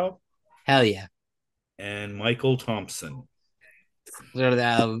Matlow, Hell yeah. and Michael Thompson.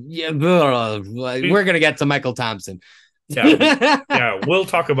 Yeah, we're gonna get to Michael Thompson. Yeah, we'll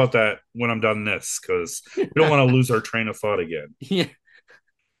talk about that when I'm done this because we don't want to lose our train of thought again. Yeah.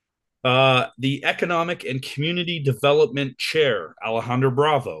 The Economic and Community Development Chair, Alejandro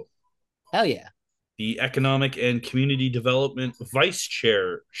Bravo. Hell yeah. The Economic and Community Development Vice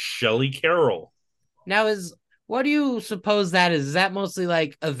Chair, Shelley Carroll. Now is what do you suppose that is? Is that mostly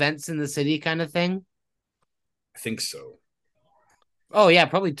like events in the city kind of thing? I think so. Oh yeah,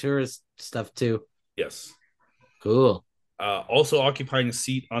 probably tourist stuff too. Yes. Cool. Also occupying a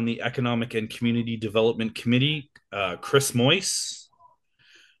seat on the Economic and Community Development Committee, Chris Moyce,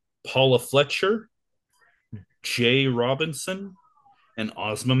 Paula Fletcher, Jay Robinson, and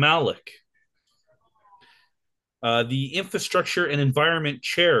Ozma Malik. The Infrastructure and Environment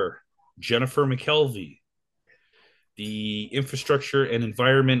Chair, Jennifer McKelvey. The Infrastructure and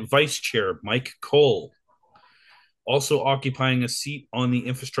Environment Vice Chair, Mike Cole. Also occupying a seat on the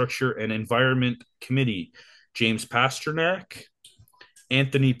Infrastructure and Environment Committee, James Pasternak,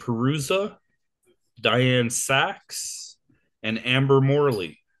 Anthony Perusa, Diane Sachs, and Amber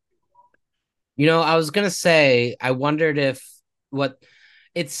Morley. I was gonna say, I wondered if what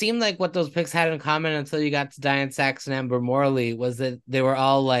it seemed like what those picks had in common until you got to Diane Sachs and Amber Morley was that they were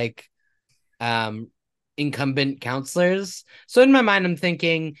all like um incumbent counselors. So in my mind, I'm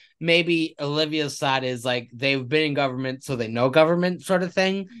thinking maybe Olivia's side is like they've been in government, so they know government sort of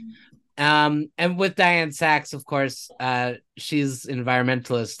thing. And with Diane Sachs, of course, she's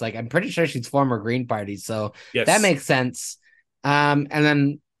environmentalist. Like I'm pretty sure she's former Green Party, so that Yes. makes sense. And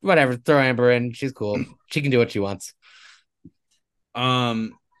then whatever, throw Amber in. She's cool. She can do what she wants.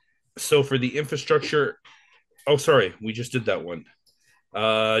 Um, so for the infrastructure, oh, sorry, we just did that one.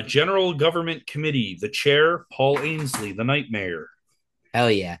 General Government Committee, the chair, Paul Ainsley, the Nightmare.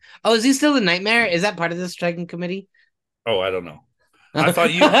 Hell yeah. Oh, is he still the nightmare? Is that part of the striking committee? Oh, I don't know. I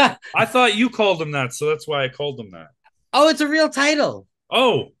thought you, Oh, I thought you called him that, so that's why I called him that. it's a real title.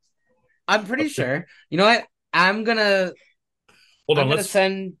 Oh, I'm pretty okay. sure. You know what? I'm gonna Hold I'm on. gonna Let's.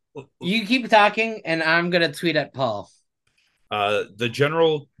 send you keep talking and I'm gonna tweet at Paul. The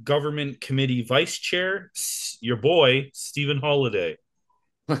General Government Committee Vice Chair, your boy Stephen Holiday.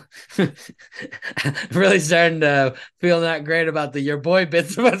 Really starting to feel not great about the your boy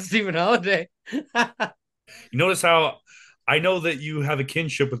bits about Stephen Holiday. You notice how I know that you have a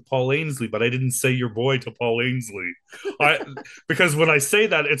kinship with Paul Ainsley, but I didn't say your boy to Paul Ainsley. I Because when I say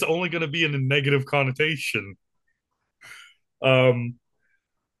that, it's only going to be in a negative connotation. Um,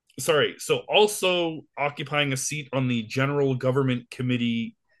 Sorry. So also occupying a seat on the General Government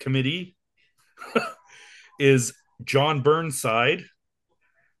Committee committee is John Burnside,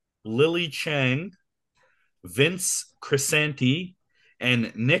 Lily Chang, Vince Crisanti,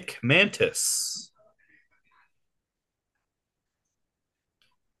 and Nick Mantis.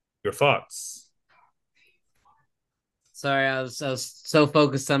 Your thoughts? Sorry, I was so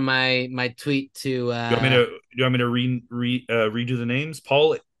focused on my tweet to Redo the names?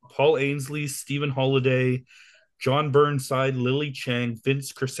 Paul Ainsley, Stephen Holiday, John Burnside, Lily Chang,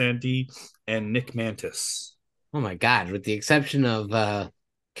 Vince Crisanti, and Nick Mantis. oh my god, with the exception of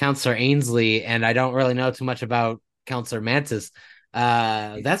Counselor Ainsley, and I don't really know too much about Counselor Mantis.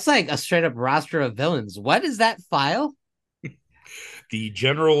 That's like a straight up roster of villains. What is that file? The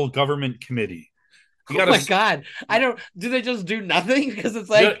General Government Committee. You Oh my gotta god. I don't do they just do nothing? Because it's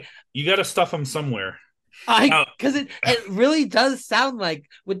you got like you gotta stuff them somewhere. I Now, because it really does sound like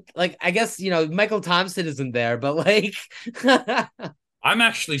with like I guess Michael Thompson isn't there, but like I'm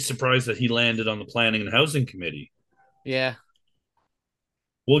actually surprised that he landed on the Planning and Housing Committee. yeah.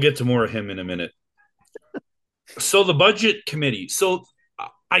 We'll get to more of him in a minute. So the Budget Committee. So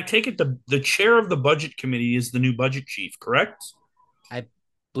I take it the chair of the Budget Committee is the new budget chief, correct? I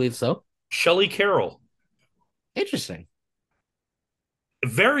believe so. Shelley Carroll. Interesting.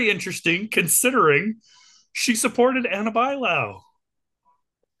 Very interesting considering she supported Anna Bilau.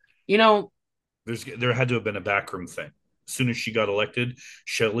 You know, There had to have been a backroom thing. As soon as she got elected,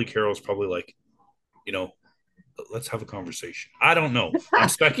 Shelley Carroll's probably like, you know, let's have a conversation. I don't know. I'm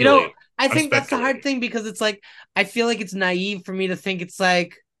you know, speculating. I I'm think that's the hard speculating. thing because it's like I feel like it's naive for me to think it's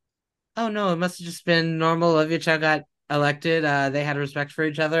like, oh no, it must have just been normal. Olivia Chow got elected. They had respect for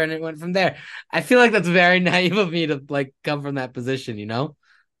each other, and it went from there. I feel like that's very naive of me to like come from that position. You know?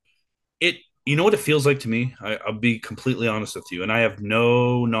 It you know what it feels like to me? I'll be completely honest with you, and I have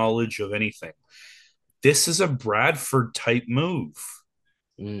no knowledge of anything. This is a Bradford type move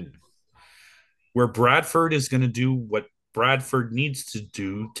Mm. where Bradford is going to do what Bradford needs to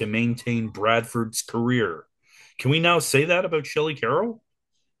do to maintain Bradford's career. Can we now say that about Shelley Carroll?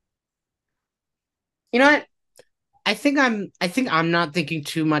 You know what? I think I'm not thinking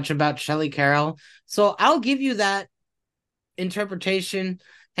too much about Shelley Carroll, so I'll give you that interpretation,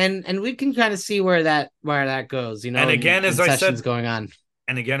 and we can kind of see where that goes. And again, In as I sessions said, going on.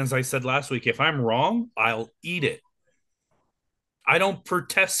 and again, as I said last week, if I'm wrong, I'll eat it. I don't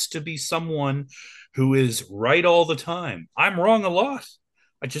protest to be someone who is right all the time. I'm wrong a lot.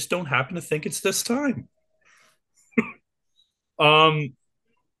 I just don't happen to think it's this time. Um,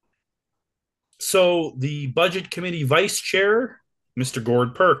 so the budget committee vice chair, Mr.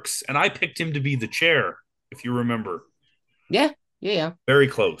 Gord Perks, and I picked him to be the chair, if you remember. Yeah, yeah, yeah. Very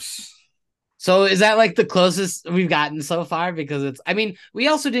close. So is that like the closest we've gotten so far? Because I mean, we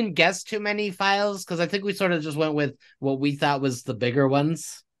also didn't guess too many files because I think we sort of just went with what we thought was the bigger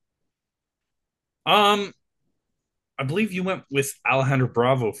ones. Um, I believe you went with Alejandro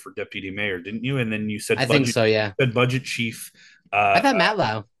Bravo for deputy mayor, didn't you? And then you I think so, yeah. said budget chief I thought Matt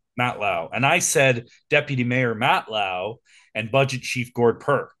Lau. Matt Lau, and I said deputy mayor Matt Lau and budget chief Gord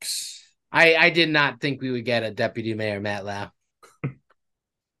Perks. I did not think we would get a deputy mayor Matt Lau.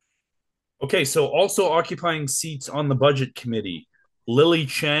 Okay, so also occupying seats on the budget committee: Lily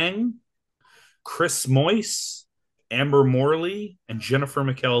Chang, Chris Moyce, Amber Morley, and Jennifer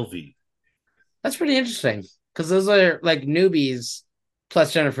McKelvey. That's pretty interesting because those are like newbies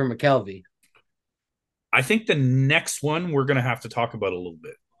plus Jennifer McKelvey. I think the next one we're going to have to talk about a little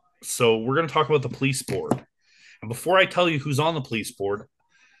bit. So we're going to talk about the police board. And before I tell you who's on the police board,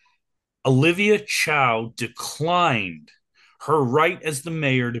 Olivia Chow declined her right as the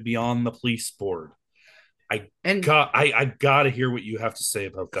mayor to be on the police board. And I got to hear what you have to say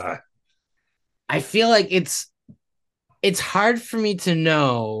about that. I feel like it's hard for me to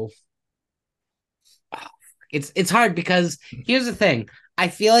know. It's hard because here's the thing. I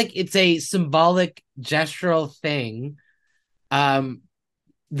feel like it's a symbolic gestural thing um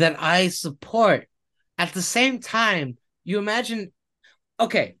that I support. At the same time, you imagine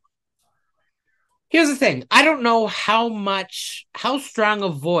okay, here's the thing. I don't know how strong a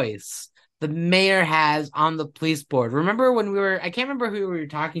voice the mayor has on the police board. Remember when I can't remember who we were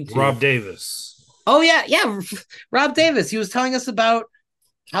talking to. Rob Davis. Oh yeah, yeah, Rob Davis. He was telling us about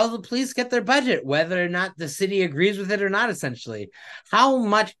how the police get their budget, whether or not the city agrees with it or not, essentially. How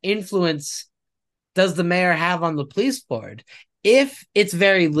much influence does the mayor have on the police board? If it's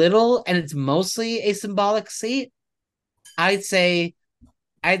very little and it's mostly a symbolic seat, I'd say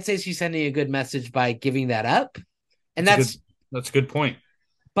I'd say she's sending a good message by giving that up. And That's a good point.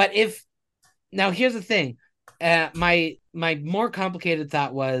 but if now here's the thing. My more complicated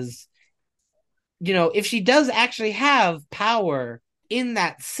thought was, if she does actually have power in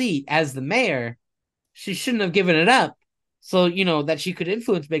that seat as the mayor, she shouldn't have given it up. So, that she could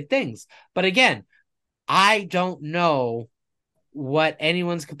influence big things. But again, I don't know what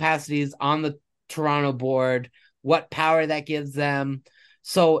anyone's capacity is on the Toronto board, what power that gives them.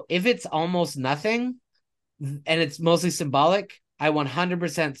 So if it's almost nothing and it's mostly symbolic, I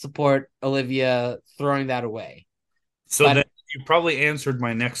 100% support Olivia throwing that away. So then But you probably answered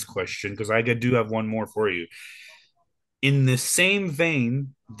my next question because I do have one more for you. In the same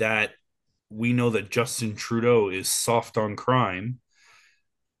vein that we know that Justin Trudeau is soft on crime,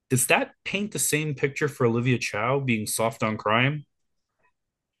 does that paint the same picture for Olivia Chow being soft on crime?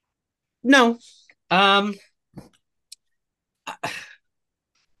 no, um,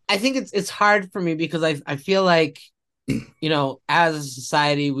 I think it's hard for me because I feel like as a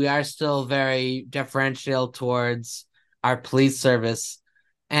society, we are still very deferential towards our police service.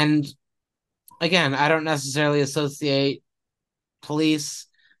 And again, I don't necessarily associate police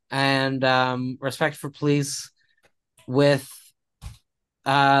and respect for police with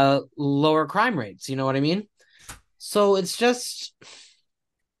lower crime rates. You know what I mean? So it's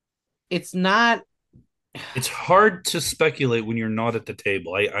not. It's hard to speculate when you're not at the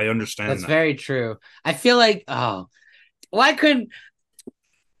table. I understand That's that. very true. I feel like, oh, why couldn't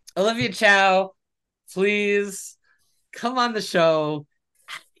Olivia Chow please come on the show?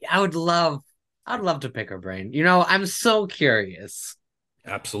 I would love, I'd love to pick her brain. I'm so curious.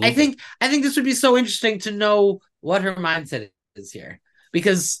 I Absolutely. think I think this would be so interesting to know what her mindset is here,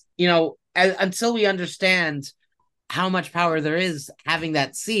 because until we understand how much power there is having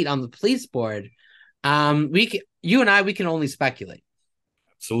that seat on the police board, you and I, we can only speculate.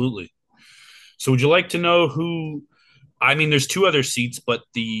 Absolutely. So would you like to know who? I mean, there's two other seats, but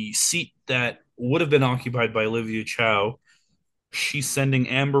the seat that would have been occupied by Olivia Chow, she's sending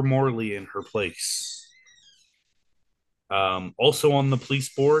Amber Morley in her place. Also on the police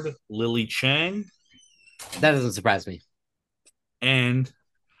board, Lily Chang, That doesn't surprise me. and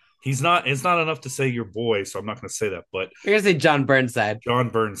he's not. It's not enough to say your boy, so I'm not going to say that. But You're gonna say John Burnside. John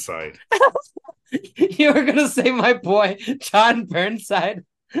Burnside. You were gonna say my boy John Burnside.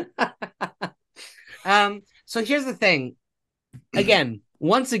 So here's the thing. Again,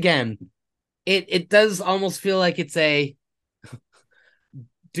 once again, it does almost feel like it's a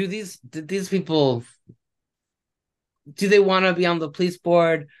did these people, do they want to be on the police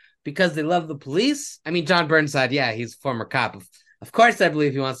board because they love the police? I mean, John Burnside, yeah, he's a former cop. Of course, I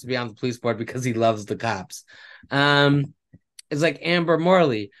believe he wants to be on the police board because he loves the cops. Um, it's like Amber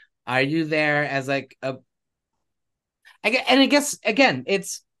Morley. Are you there as like I guess again,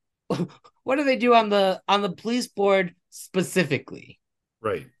 it's what do they do on the police board specifically?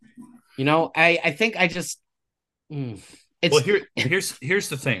 Right. I think I just Well, it's here's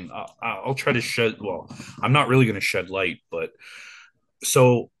the thing. I'll try to shed. Well, I'm not really going to shed light, but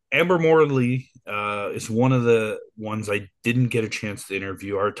so Amber Morley is one of the ones I didn't get a chance to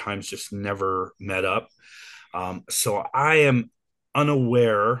interview. Our times just never met up. So I am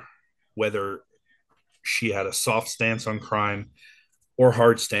unaware whether she had a soft stance on crime or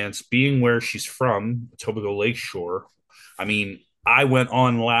hard stance, being where she's from, Etobicoke Lakeshore. I mean, I went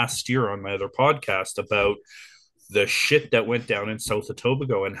on last year on my other podcast about the shit that went down in South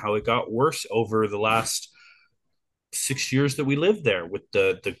Etobicoke and how it got worse over the last 6 years that we lived there with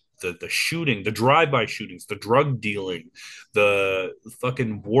the shooting, the drive-by shootings, the drug dealing, the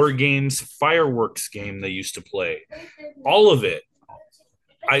fucking war games, fireworks game they used to play, all of it.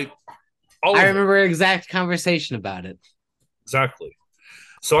 I all I of it remember an exact conversation about it. exactly.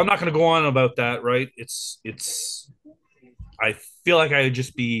 So I'm not going to go on about that. Right? It's. I feel like I would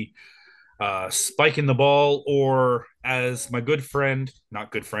just be spiking the ball, or as my good friend,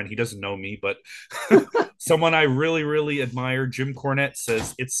 not good friend, he doesn't know me, but someone I really, really admire, Jim Cornette,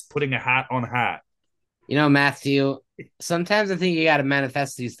 says it's putting a hat on a hat. Matthew, sometimes I think you got to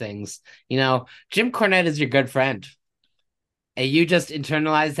manifest these things. Jim Cornette is your good friend. And you just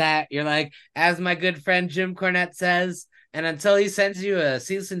internalize that. You're like, as my good friend Jim Cornette says, and until he sends you a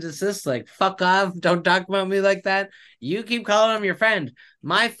cease and desist, like, fuck off, don't talk about me like that, you keep calling him your friend.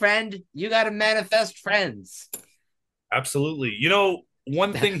 My friend, you got to manifest friends. Absolutely.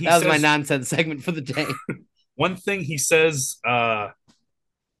 One That thing he was my says, nonsense segment for the day. one thing he says, uh,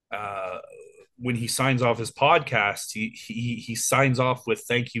 when he signs off his podcast, he signs off with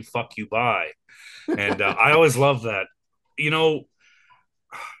 "Thank you, fuck you, bye," and I always love that. You know,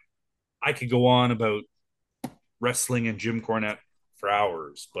 I could go on about wrestling and Jim Cornette for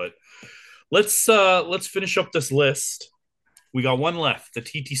hours, but let's finish up this list. We got one left, the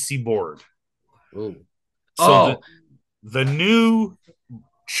TTC board. Ooh. So Oh, the new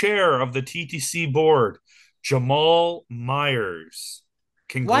chair of the TTC board, Jamal Myers.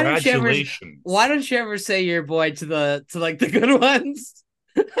 Why don't you ever why Congratulations. don't you ever say your boy to like the good ones?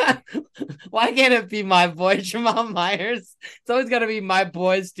 Why can't it be my boy Jamal Myers? It's always got to be my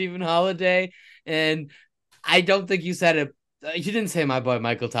boy Stephen Holiday. And I don't think you said it. You didn't say my boy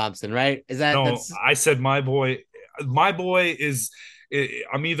Michael Thompson, right? Is that No, that's I said my boy. My boy is.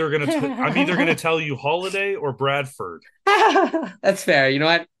 I'm either gonna tell you Holiday or Bradford. that's fair. You know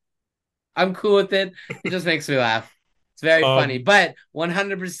what? I'm cool with it. It just makes me laugh. It's very funny. Um, But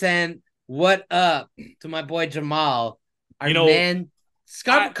 100% what up to my boy Jamal, our you know, man I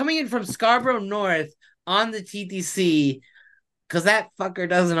Scarborough coming in from Scarborough North on the TTC because that fucker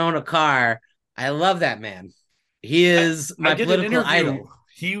doesn't own a car. I love that man. He I is I my did an political interview. idol.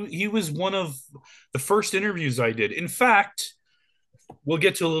 He was one of the first interviews I did. In fact, we'll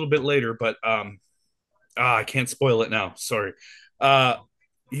get to a little bit later, but I can't spoil it now. Sorry. Uh,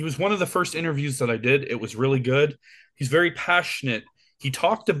 he was one of the first interviews that I did. It was really good. He's very passionate. He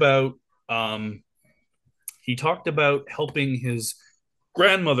talked about um, he talked about helping his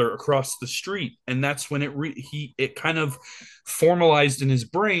grandmother across the street, and that's when it kind of formalized in his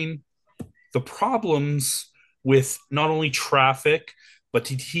brain the problems with not only traffic but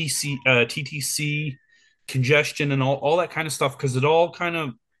TTC congestion and all that kind of stuff because it all kind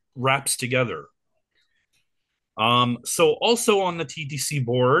of wraps together. So also on the TTC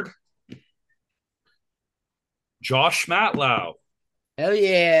board, Josh Matlow. Hell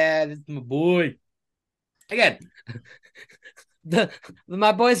yeah, that's my boy. Again,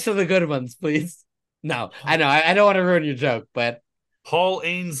 my boys are the good ones, please. No, I know I don't want to ruin your joke, but Paul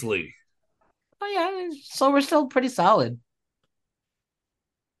Ainsley, oh yeah, so we're still pretty solid.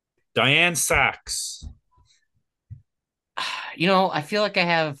 Diane Sachs. I feel like I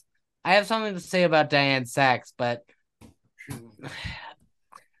have something to say about Diane Sachs, but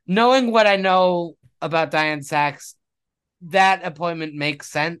knowing what I know about Diane Sachs, that appointment makes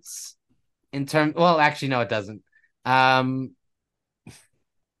sense in terms. Well, actually, no, it doesn't. Um,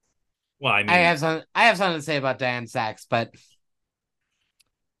 Well, I mean, I have something to say about Diane Sachs, but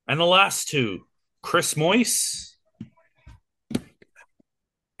and the last two, Chris Moyce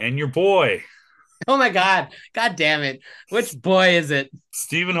and your boy, oh my god damn it, which boy is it?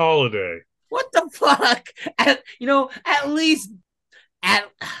 Stephen Holiday. What the fuck? At least at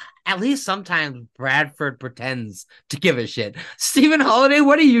at least sometimes Bradford pretends to give a shit. Stephen Holiday,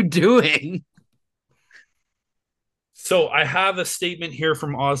 what are you doing? So I have a statement here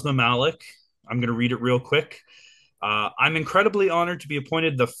from Ozma Malik. I'm going to read it real quick. I'm incredibly honored to be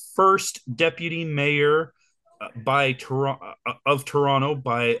appointed the first deputy mayor of Toronto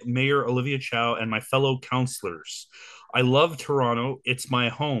by Mayor Olivia Chow and my fellow councillors. I love Toronto. It's my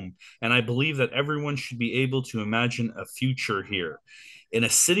home, and I believe that everyone should be able to imagine a future here. In a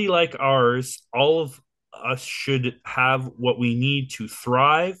city like ours, all of us should have what we need to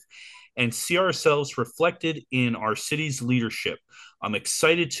thrive and see ourselves reflected in our city's leadership. I'm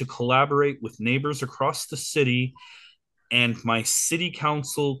excited to collaborate with neighbors across the city and my city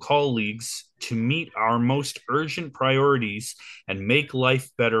council colleagues to meet our most urgent priorities and make life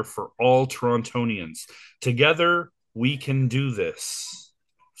better for all Torontonians. Together, we can do this.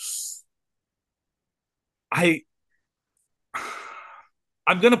 I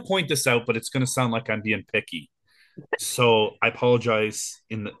I'm going to point this out, but it's going to sound like I'm being picky. So I apologize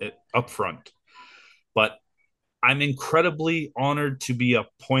in the upfront. But I'm incredibly honored to be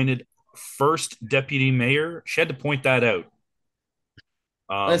appointed first deputy mayor. She had to point that out.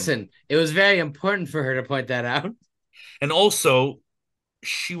 Um, Listen, it was very important for her to point that out. and also,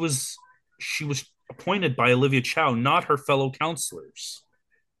 she was she was appointed by Olivia Chow, not her fellow councillors.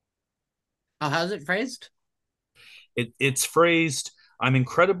 Oh, how's it phrased? It's phrased, "I'm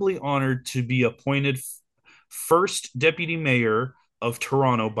incredibly honored to be appointed first deputy mayor of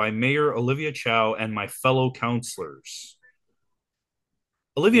Toronto by Mayor Olivia Chow and my fellow councillors."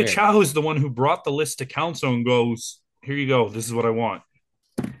 Olivia Weird. Chow is the one who brought the list to council and goes, "Here you go. This is what I want."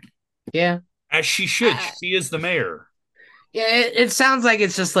 Yeah. As she should. I, She is the mayor. yeah, it sounds like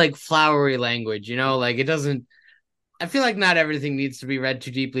it's just like flowery language, like it doesn't. I feel like not everything needs to be read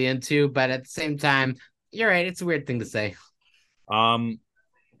too deeply into, but at the same time, you're right. It's a weird thing to say. Um,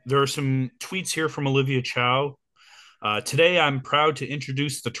 there are some tweets here from Olivia Chow. Today, I'm proud to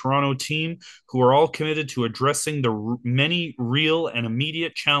introduce the Toronto team, who are all committed to addressing the many real and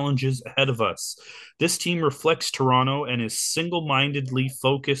immediate challenges ahead of us. This team reflects Toronto and is single mindedly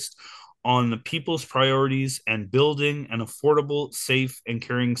focused on the people's priorities and building an affordable, safe, and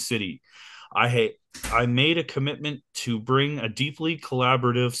caring city. I I made a commitment to bring a deeply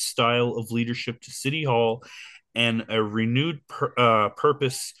collaborative style of leadership to City Hall and a renewed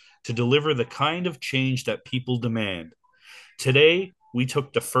purpose to deliver the kind of change that people demand. Today, we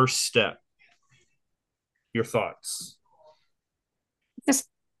took the first step. Your thoughts? Just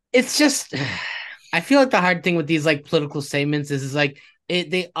it's just I feel like the hard thing with these like political statements is like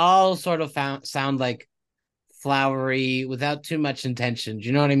they all sort of sound like flowery without too much intention. Do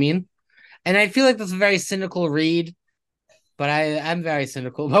you know what I mean? And I feel like that's a very cynical read, but I'm very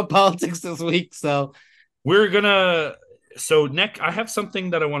cynical about politics this week. So We're gonna so next I have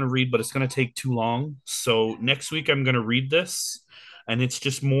something that I want to read, but it's gonna take too long. So next week I'm gonna read this, and it's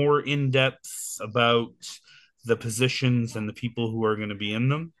just more in depth about the positions and the people who are going to be in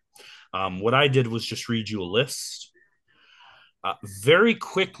them. What I did was just read you a list very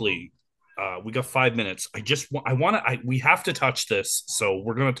quickly. We got 5 minutes. I want to. We have to touch this, so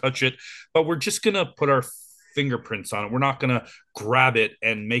we're going to touch it, but we're just going to put our fingerprints on it. We're not going to grab it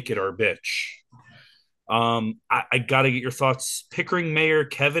and make it our bitch. I got to get your thoughts. Pickering Mayor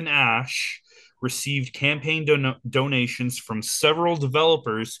Kevin Ash received campaign donations from several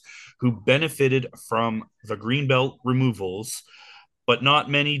developers who benefited from the Greenbelt removals, but not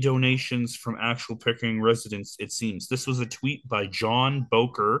many donations from actual Pickering residents, it seems. This was a tweet by John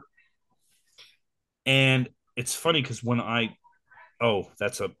Boker. And it's funny because oh,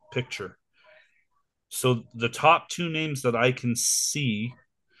 that's a picture. So the top two names that I can see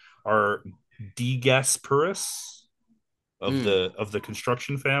are D. Gasparis of the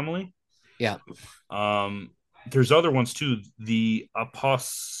construction family. yeah. Um, there's other ones too. The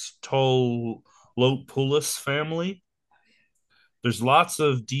Apostolopoulos family. There's lots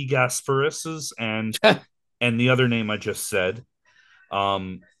of D. Gasparises and the other name I just said.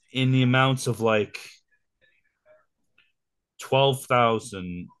 In the amounts of like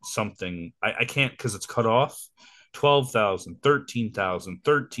 12,000 something. I can't because it's cut off. 12,000, 13,000,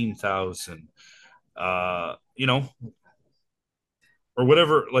 13,000. You know, or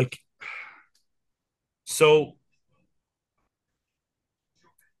whatever. Like, so,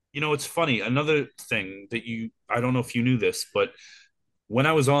 it's funny. Another thing that I don't know if you knew this, but when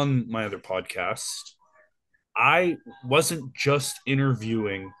I was on my other podcast, I wasn't just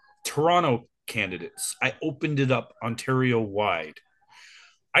interviewing Toronto candidates, I opened it up Ontario wide.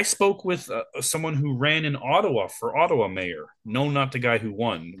 I spoke with someone who ran in Ottawa for Ottawa mayor. No, not the guy who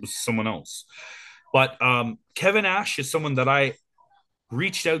won. It was someone else. But Kevin Ash is someone that I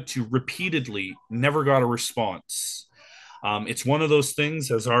reached out to repeatedly, never got a response. It's one of those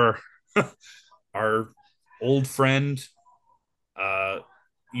things, as our old friend uh,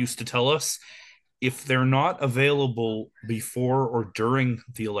 used to tell us. If they're not available before or during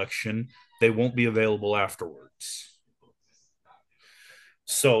the election, they won't be available afterwards.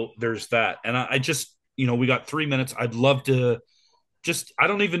 So there's that. And I just, we got 3 minutes. I'd love to I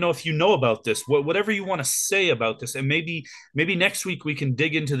don't even know if you know about this. Whatever you want to say about this, and maybe next week we can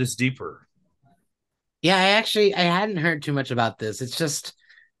dig into this deeper. Yeah, I hadn't heard too much about this.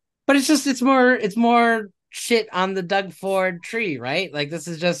 But it's more shit on the Doug Ford tree, right? Like this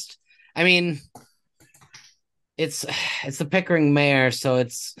is just I mean, it's it's the Pickering mayor, so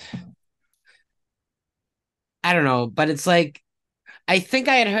it's I don't know, but it's like I think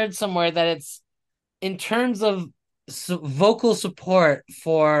I had heard somewhere that it's in terms of vocal support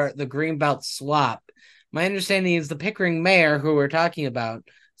for the Greenbelt swap. My understanding is the Pickering mayor, who we're talking about,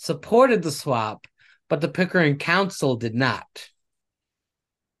 supported the swap, but the Pickering council did not.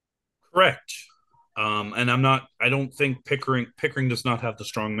 Correct. And I don't think Pickering does not have the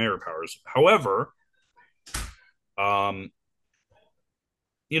strong mayor powers. However, um,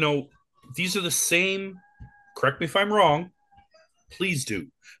 these are the same, correct me if I'm wrong, please do.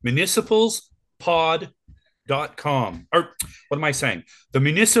 Municipalspod.com. Or what am I saying? The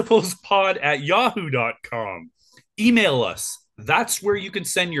municipalspod at yahoo.com. Email us. That's where you can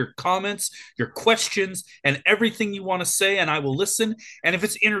send your comments, your questions, and everything you want to say, and I will listen. And if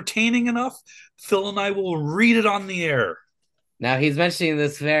it's entertaining enough, Phil and I will read it on the air. Now he's mentioning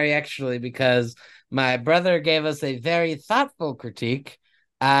this very actually because my brother gave us a very thoughtful critique.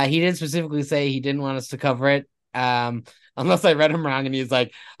 He did specifically say he didn't want us to cover it. Unless I read him wrong, and he's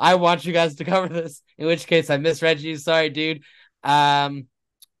like, "I want you guys to cover this." In which case, I misread you. Sorry, dude. But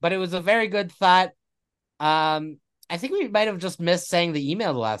it was a very good thought. I think we might have just missed saying the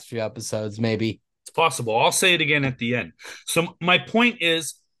email the last few episodes, maybe. It's possible. I'll say it again at the end. So my point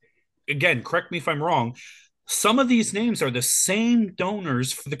is, again, correct me if I'm wrong. Some of these names are the same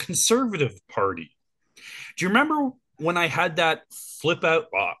donors for the Conservative Party. Do you remember when I had that flip out,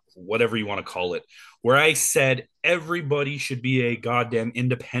 whatever you want to call it, where I said everybody should be a goddamn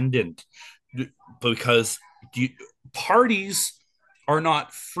independent because parties are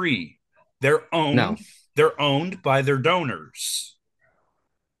not free. They're No. owned. They're owned by their donors.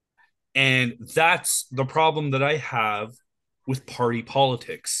 And that's the problem that I have with party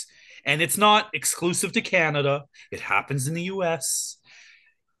politics. And it's not exclusive to Canada, it happens in the US.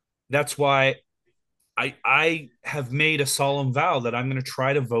 That's why I have made a solemn vow that I'm going to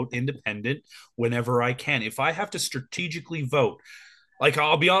try to vote independent whenever I can. If I have to strategically vote, like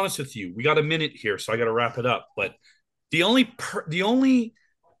I'll be honest with you, we got a minute here, so I got to wrap it up. But the only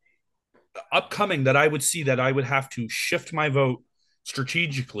upcoming that I would see that I would have to shift my vote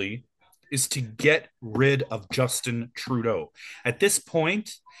strategically is to get rid of Justin Trudeau. At this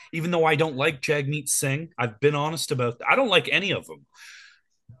point, even though I don't like Jagmeet Singh, I've been honest about I don't like any of them,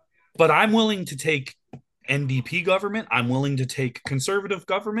 but I'm willing to take NDP government. I'm willing to take conservative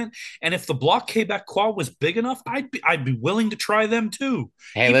government, and if the Bloc Québécois was big enough, I'd be willing to try them too.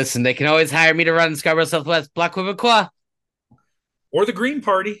 Hey, Even listen, they can always hire me to run Scarborough Southwest Black Quebecois. or the Green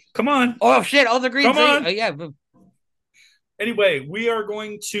Party. Come on, Oh shit! All the Greens. come on. Yeah. Anyway, we are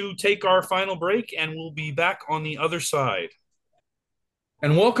going to take our final break, and we'll be back on the other side.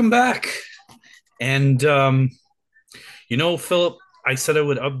 And welcome back. And Philip, I said I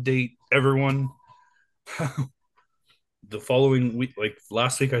would update everyone the following week. Like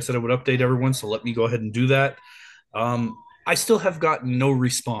last week, I said I would update everyone. So let me go ahead and do that. I still have gotten no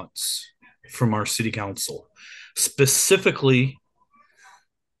response from our city council, specifically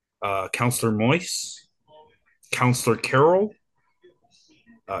Councillor Moyse, Councillor Carroll,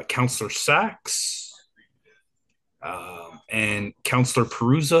 Councillor Sachs, and Councillor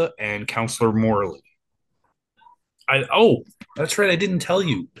Perusa and Councillor Morley. That's right. I didn't tell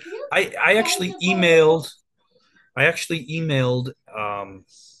you. I actually emailed. I actually emailed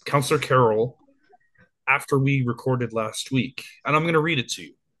Councillor Carroll after we recorded last week, and I'm going to read it to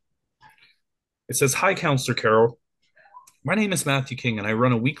you. It says, "Hi, Councillor Carroll. My name is Matthew King, and I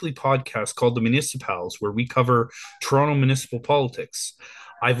run a weekly podcast called The Municipals, where we cover Toronto municipal politics.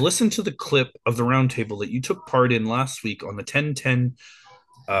 I've listened to the clip of the roundtable that you took part in last week on the 1010.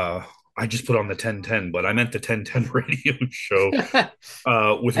 I just put on the 1010, but I meant the 1010 radio show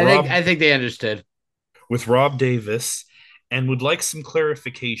with I think they understood. With Rob Davis, and would like some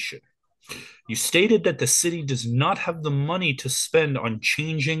clarification. You stated that the city does not have the money to spend on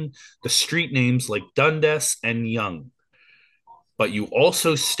changing the street names like Dundas and Yonge. But you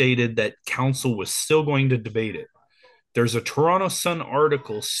also stated that council was still going to debate it. There's a Toronto Sun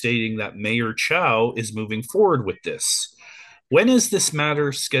article stating that Mayor Chow is moving forward with this. When is this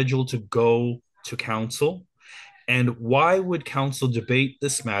matter scheduled to go to council? And why would council debate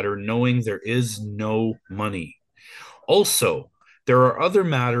this matter knowing there is no money? Also, there are other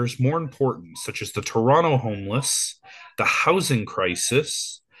matters more important, such as the Toronto homeless, the housing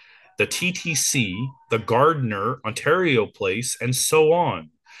crisis, the TTC, the Gardner, Ontario Place, and so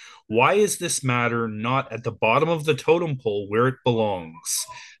on. Why is this matter not at the bottom of the totem pole where it belongs?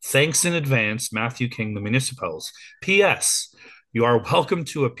 Thanks in advance, Matthew King, the Municipals. P.S. You are welcome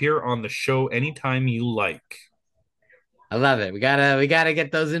to appear on the show anytime you like." I love it. We gotta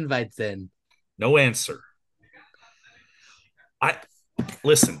get those invites in. No answer. I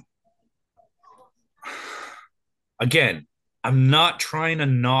listen. Again, I'm not trying to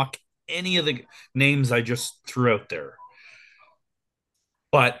knock any of the names I just threw out there.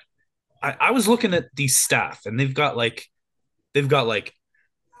 But I was looking at these staff, and they've got like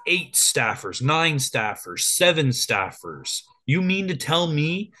 8 staffers, 9 staffers, 7 staffers. You mean to tell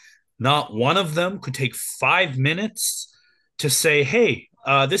me not one of them could take 5 minutes to say, "Hey,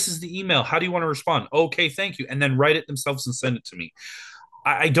 this is the email. How do you want to respond?" "Okay, thank you," and then write it themselves and send it to me.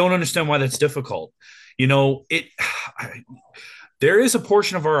 I don't understand why that's difficult. You know, it. There is a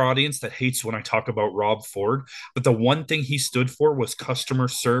portion of our audience that hates when I talk about Rob Ford, but the one thing he stood for was customer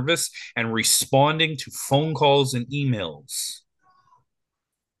service and responding to phone calls and emails.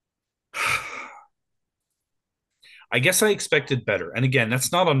 I guess I expected better. And again,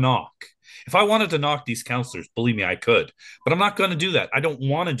 that's not a knock. If I wanted to knock these counselors, believe me, I could. But I'm not going to do that. I don't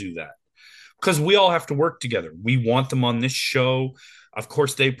want to do that because we all have to work together. We want them on this show. Of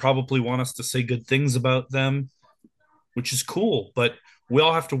course, they probably want us to say good things about them, which is cool, but we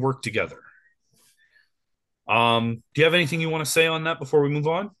all have to work together. Do you have anything you want to say on that before we move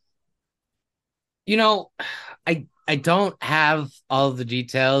on? You know, I don't have all of the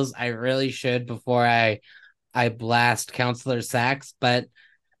details. I really should before I blast Counselor Sachs, but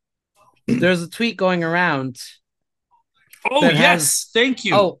there's a tweet going around Oh, that yes. has. Thank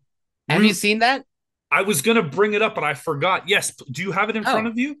you. Oh, have you seen that? I was going to bring it up, but I forgot. Yes. Do you have it in front Oh,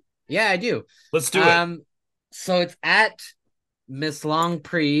 of you? yeah, I do. Let's do it. So it's at Miss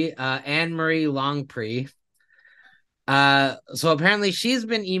Longpree, Anne Marie Longpree. So apparently she's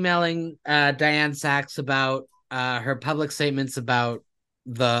been emailing Diane Sachs about her public statements about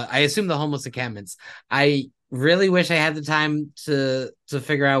I assume the homeless encampments. I really wish I had the time to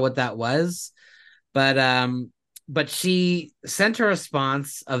figure out what that was, but she sent a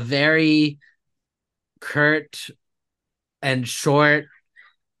response, a very curt and short,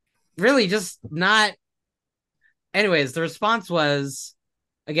 really just not. Anyways, the response was,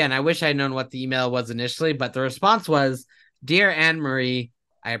 again, I wish I'd known what the email was initially, but the response was, "Dear Anne Marie,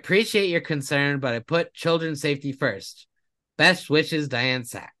 I appreciate your concern, but I put children's safety first. Best wishes, Diane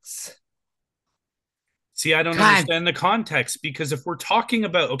Sachs." See, I don't God, understand the context because if we're talking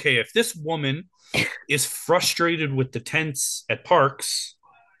about, okay, if this woman is frustrated with the tents at parks,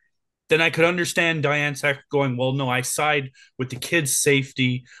 then I could understand Diane Sack going, well, no, I side with the kids'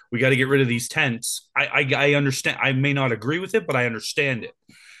 safety. We got to get rid of these tents. I understand. I may not agree with it, but I understand it.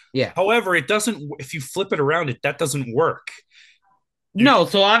 yeah. However, it doesn't. If you flip it around, that doesn't work. You No,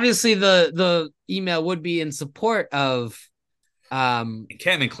 so obviously the email would be in support of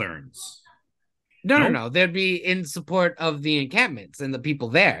encampment clearance. no, No, no. They'd be in support of the encampments and the people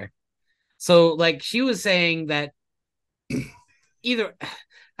there. So like she was saying that either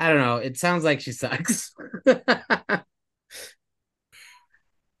I don't know, it sounds like she sucks.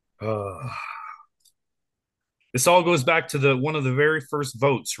 uh, this all goes back to the one of the very first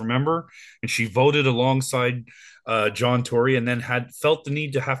votes. Remember, and she voted alongside John Tory, and then had felt the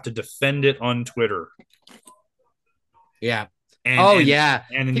need to have to defend it on Twitter Yeah. and Oh and yeah.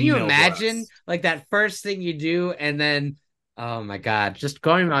 and an Can you email imagine blast. like that first thing you do and then oh my god, just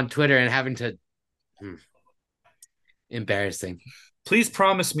going on Twitter and having to embarrassing. Please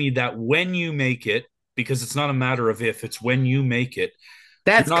promise me that when you make it, because it's not a matter of if, it's when you make it,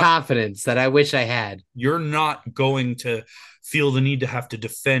 you're That's not confidence that I wish I had. you're not going to feel the need to have to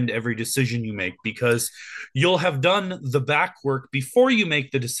defend every decision you make because you'll have done the back work before you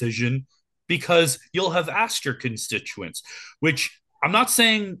make the decision because you'll have asked your constituents, which I'm not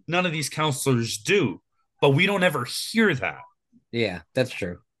saying none of these counselors do, but we don't ever hear that. Yeah, that's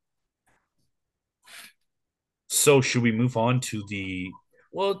true. So should we move on to the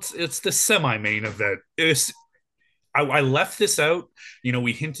well, it's the semi-main event. I left this out. You know,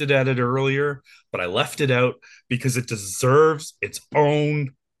 we hinted at it earlier, but I left it out because it deserves its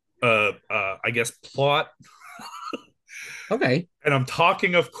own, I guess, plot. Okay. And I'm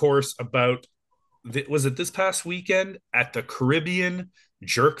talking, of course, about was it this past weekend at the Caribbean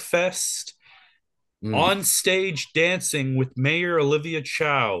Jerk Fest Mm. on stage dancing with Mayor Olivia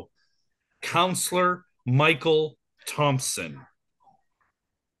Chow, Counselor Michael Thompson.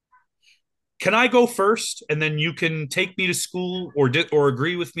 Can I go first, and then you can take me to school or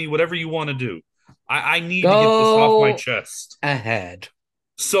agree with me, whatever you want to do. I need to get this off my Go chest. ahead.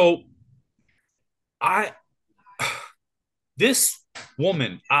 So I this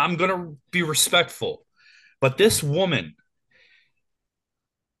woman, I'm gonna be respectful, but this woman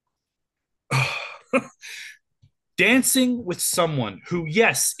dancing with someone who,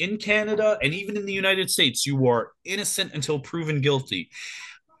 yes, in Canada and even in the United States, you are innocent until proven guilty.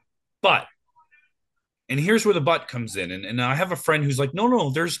 But and here's where the but comes in. And I have a friend who's like, no,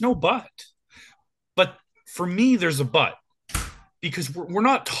 there's no but. But for me, there's a but because we're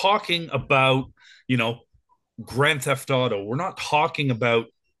not talking about, you know, Grand Theft Auto. We're not talking about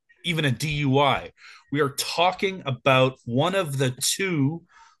even a DUI. We are talking about one of the two,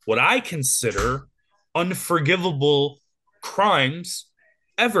 what I consider unforgivable crimes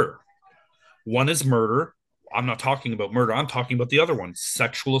ever. One is murder. I'm not talking about murder. I'm talking about the other one,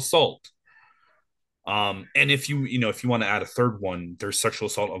 sexual assault. And if you want to add a third one, there's sexual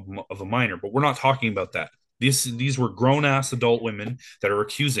assault of a minor, but we're not talking about that. These were grown ass adult women that are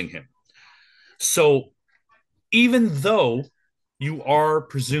accusing him. So even though you are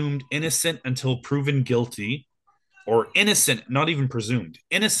presumed innocent until proven guilty, or innocent, not even presumed,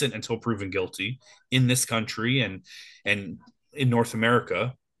 innocent until proven guilty in this country and in North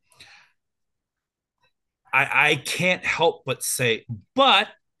America, I can't help but say, but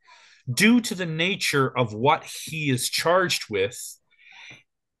due to the nature of what he is charged with,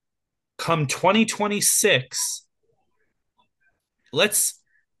 come 2026, let's,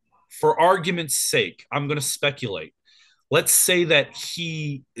 for argument's sake, I'm going to speculate. Let's say that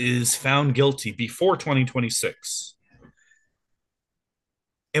he is found guilty before 2026.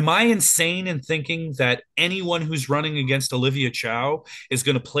 Am I insane in thinking that anyone who's running against Olivia Chow is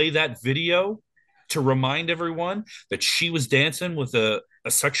going to play that video to remind everyone that she was dancing with a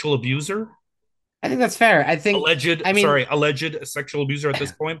sexual abuser? I think that's fair. I think I mean Alleged sexual abuser at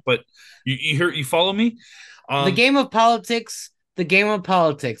this point, but you follow me? the Um, game of politics,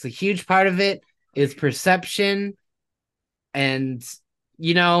 a huge part of it is perception and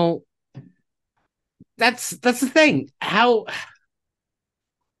you know that's the thing. How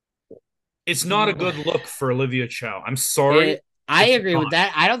It's not a good look for Olivia Chow. I'm sorry. I It's agree not. with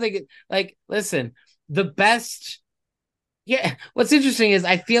that. I don't think it like listen, the best yeah, what's interesting is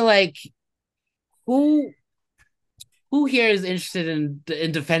I feel like who who here is interested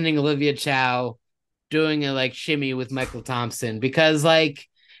in defending Olivia Chow doing a like shimmy with Michael Thompson because like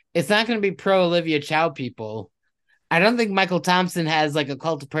it's not going to be pro Olivia Chow people. I don't think Michael Thompson has like a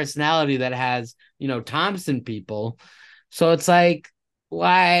cult of personality that has, Thompson people. So it's like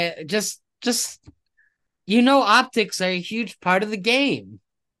why just optics are a huge part of the game.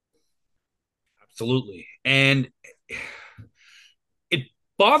 Absolutely. And it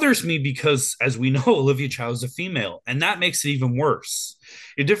bothers me because, as we know, Olivia Chow is a female, and that makes it even worse.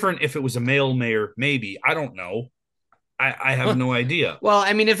 It's different if it was a male mayor, maybe. I don't know. I have no idea. Well,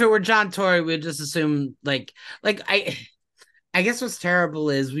 I mean, if it were John Tory, we'd just assume like I guess what's terrible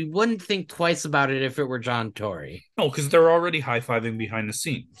is we wouldn't think twice about it if it were John Tory. No, because they're already high fiving behind the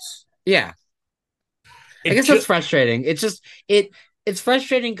scenes. Yeah, I It guess that's just frustrating. It's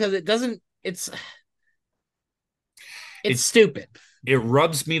frustrating because it doesn't. It's it stupid. it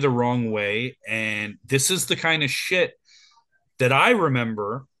rubs me the wrong way, and this is the kind of shit that I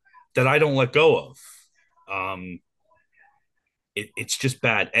remember that I don't let go of. Um, it's just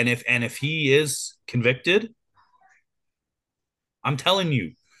bad. And if he is convicted, I'm telling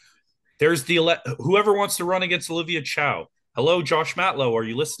you, there's whoever wants to run against Olivia Chow. Hello, Josh Matlow. Are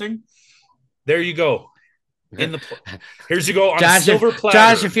you listening? There you go. In the Here's you go on a Josh, silver if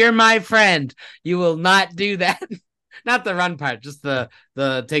platter. you're my friend, you will not do that. Not the run part, just the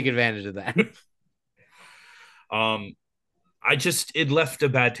take advantage of that. um, I just it left a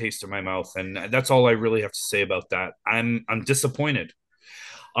bad taste in my mouth, and that's all I really have to say about that. I'm disappointed.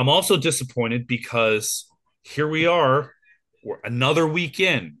 I'm also disappointed because here we are, we're another week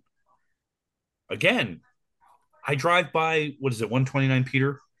in. Again, I drive by, what is it, 129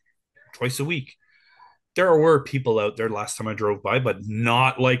 Peter twice a week. There were people out there last time I drove by, but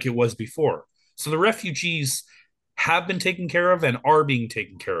not like it was before. So the refugees have been taken care of and are being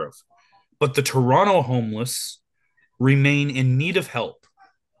taken care of. But the Toronto homeless remain in need of help.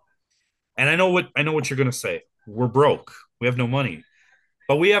 And I know what you're going to say. We're broke. We have no money.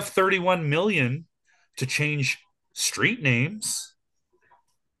 But we have 31 million to change street names.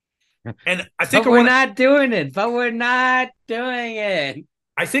 And I think But I we're want to not doing it. But we're not doing it.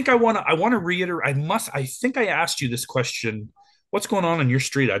 I want to reiterate. I think I asked you this question. What's going on your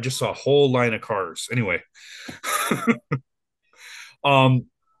street? I just saw a whole line of cars. Anyway, um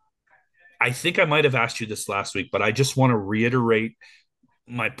I think I might have asked you this last week, but I just want to reiterate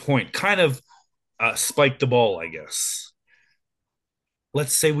my point. Kind of spike the ball, I guess.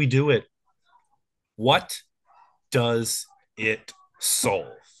 Let's say we do it. What does it solve?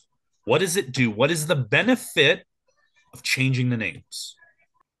 What does it do? What is the benefit of changing the names?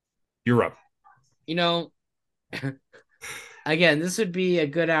 You're up. You know, again, this would be a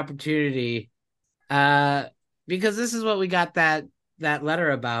good opportunity uh because this is what we got that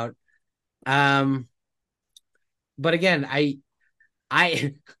letter about. Um but again, I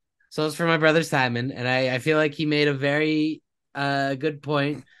so it's for my brother Simon, and I feel like he made a very good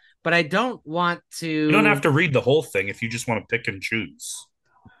point, but I don't want You don't have to to read the whole thing if you just want to pick and choose.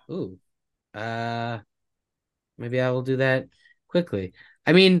 ooh uh maybe I will do that quickly.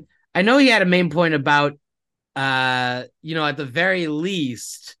 I mean, I know he had a main point about at the very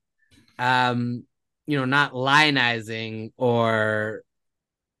least not lionizing or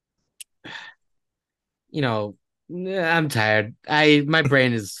you know, I'm tired. My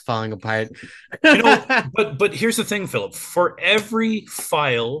brain is falling apart. But here's the thing, Philip. For every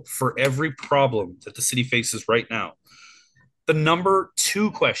file, for every problem that the city faces right now, the number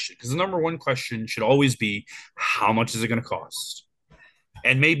two question, because the number one question should always be, how much is it going to cost?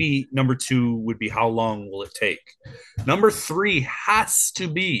 And maybe number two would be, how long will it take? Number three has to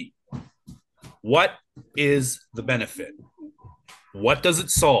be, what is the benefit? What does it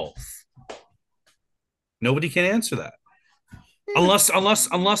solve? Nobody can answer that. Unless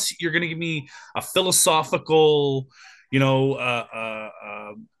you're going to give me a philosophical, you know,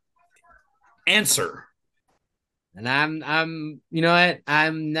 answer. And I'm you know what?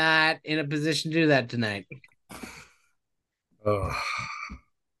 I'm not in a position to do that tonight. Uh,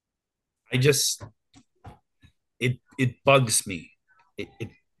 I just it bugs me. It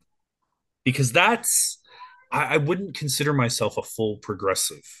because I wouldn't consider myself a full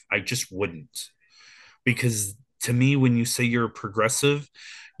progressive. I just wouldn't. Because to me, when you say you're a progressive,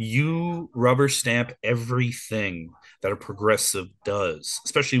 you rubber stamp everything that a progressive does,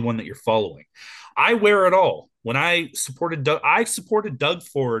 especially one that you're following. I wear it all. When I supported Doug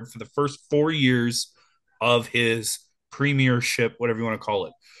Ford for the first 4 years of his premiership, whatever you want to call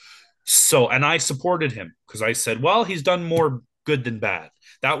it. So, and I supported him because I said, well, he's done more good than bad.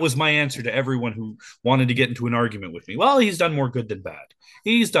 That was my answer to everyone who wanted to get into an argument with me. Well, he's done more good than bad.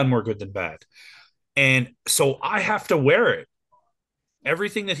 He's done more good than bad. And so I have to wear it.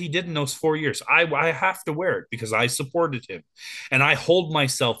 Everything that he did in those 4 years, I have to wear it because I supported him. And I hold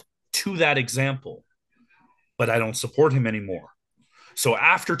myself to that example, but I don't support him anymore. So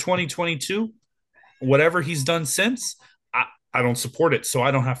after 2022, whatever he's done since, I don't support it. So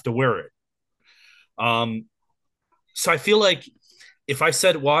I don't have to wear it. Um, so I feel like if I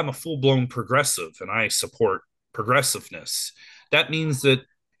said, well, I'm a full blown progressive and I support progressiveness, that means that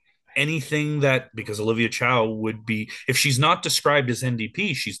anything that, because Olivia Chow would be, if she's not described as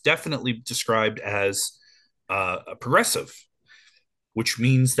NDP, she's definitely described as a progressive, which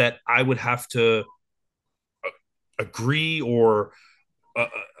means that I would have to agree or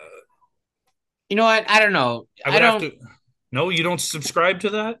You know what? I don't know. I I would have don't to. No, you don't subscribe to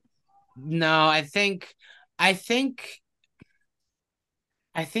that? know. I think, I think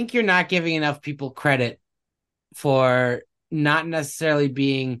you're not giving enough people credit for not necessarily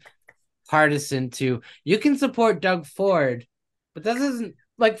being partisan to. You can support Doug Ford, but that doesn't,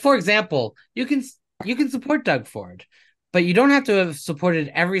 like, for example, you can support Doug Ford, but you don't have to have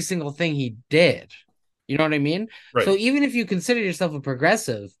supported every single thing he did. You know what I mean? So Right. even if you consider yourself a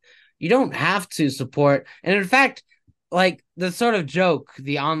progressive, you don't have to support. And in fact, like the sort of joke,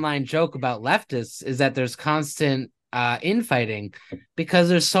 the online joke about leftists is that there's constant infighting because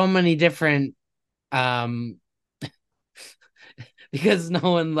there's so many different um because no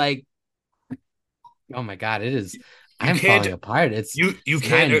one like, oh my god, it is, You I'm can't. falling apart. You It's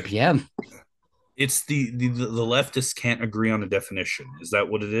can't. 9 p.m. It's the leftists can't agree on a definition. Is that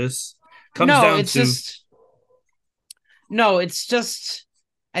what it is? Comes No, down it's to just no, it's just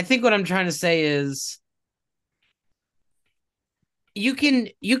I think what I'm trying to say is you can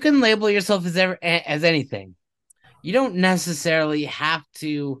label yourself as anything. You don't necessarily have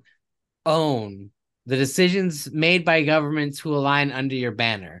to own the decisions made by governments who align under your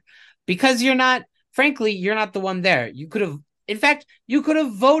banner because you're not, frankly, you're not the one there. You could have, in fact, you could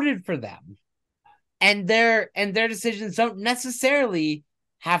have voted for them, and their decisions don't necessarily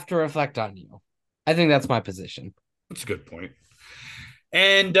have to reflect on you. I think that's my position. that's a good point.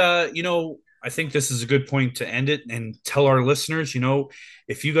 And I think this is a good point to end it and tell our listeners,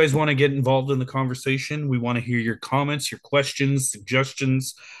 if you guys want to get involved in the conversation, we want to hear your comments, your questions,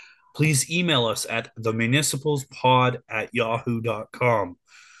 suggestions. Please email us at themunicipalspod@yahoo.com.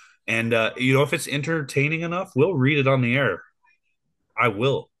 And if it's entertaining enough, we'll read it on the air. I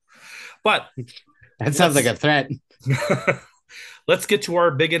will. But That sounds like let's a threat. let's get to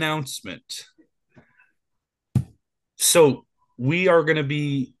our big announcement. So we are going to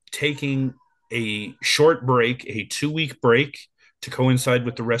be taking a short break, a 2 week break to coincide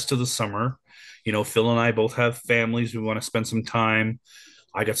with the rest of the summer. Phil and I both have families. We want to spend some time.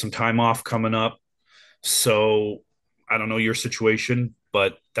 I got some time off coming up. So I don't know your situation,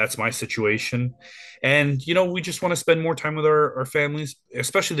 but that's my situation. And, we just want to spend more time with our families,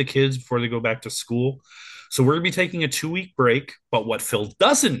 especially the kids before they go back to school. So we're going to be taking a 2 week break. But what Phil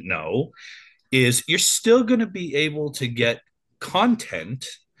doesn't know is you're still going to be able to get content.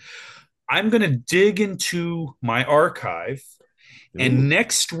 I'm going to dig into my archive, and Ooh.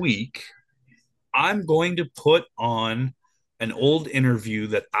 next week, I'm going to put on an old interview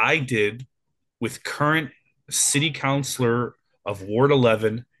that I did with current city councilor of Ward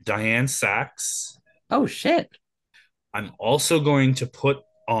 11, Diane Sachs. Oh shit. I'm also going to put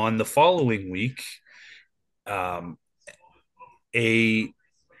on the following week um, a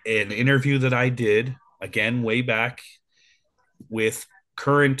an interview that I did again way back with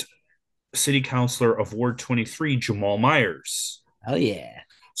current city councilor of Ward 23, Jamal Myers. Oh yeah.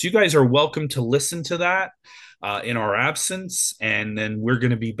 So you guys are welcome to listen to that in our absence. And then we're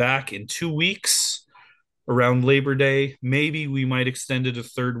going to be back in 2 weeks around Labor Day. Maybe we might extend it a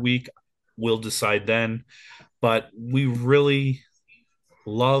third week. We'll decide then. But we really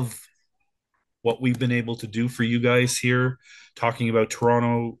love what we've been able to do for you guys here, talking about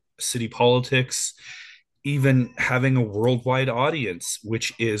Toronto city politics, even having a worldwide audience,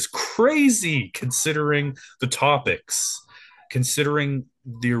 which is crazy considering the topics, considering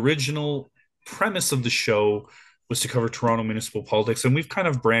the original premise of the show was to cover Toronto municipal politics, and we've kind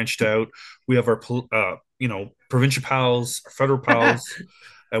of branched out. We have our, provincial pals, our federal pals,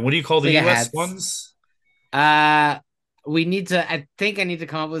 and what do you call the Sega U.S. hats. ones? Uh we need to, I think I need to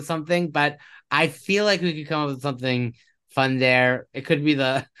come up with something, but I feel like we could come up with something fun there. It could be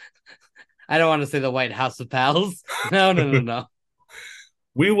the I don't want to say the White House of Pals. No, no, no, no.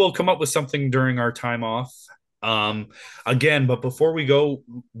 We will come up with something during our time off. Um, Again, but before we go,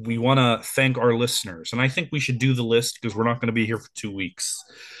 we want to thank our listeners. And I think we should do the list because we're not going to be here for 2 weeks.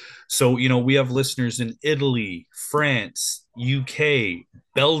 So, we have listeners in Italy, France, UK,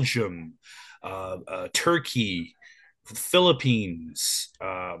 Belgium, Turkey, Philippines,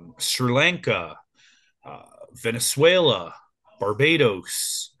 Sri Lanka, uh, Venezuela,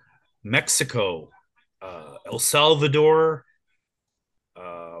 Barbados, Mexico, El Salvador.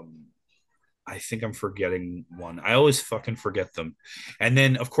 Um, I think I'm forgetting one. I always fucking forget them. And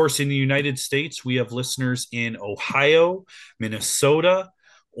then, of course, in the United States, we have listeners in Ohio, Minnesota,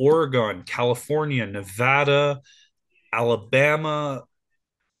 Oregon, California, Nevada, Alabama,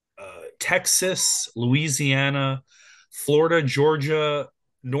 Texas, Louisiana, Florida, Georgia,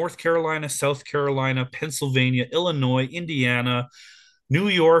 North Carolina, South Carolina, Pennsylvania, Illinois, Indiana, New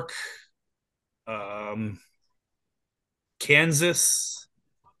York, um, Kansas,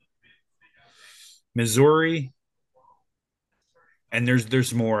 Missouri, and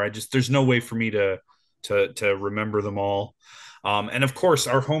there's more. There's no way for me to remember them all. And of course,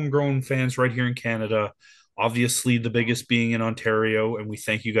 our homegrown fans right here in Canada, obviously the biggest being in Ontario, and we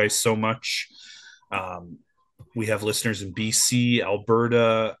thank you guys so much. Um, we have listeners in BC,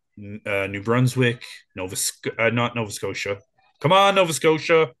 Alberta, New Brunswick, not Nova Scotia. Come on, Nova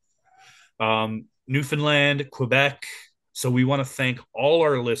Scotia, Newfoundland, Quebec. So we want to thank all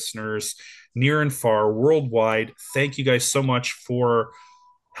our listeners near and far worldwide. Thank you guys so much for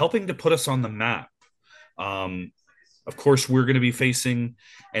helping to put us on the map. Um, of course, we're going to be facing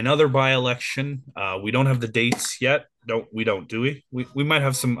another by-election. We don't have the dates yet. Don't, do we? We might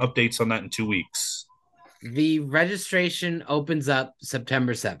have some updates on that in 2 weeks. The registration opens up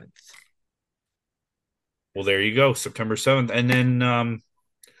September 7th. Well, there you go, September 7th. And then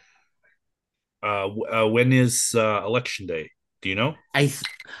when is election day? Do you know? I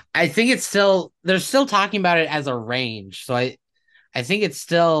think it's still, they're still talking about it as a range. So I think it's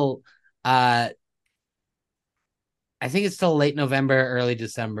still I think it's still late November, early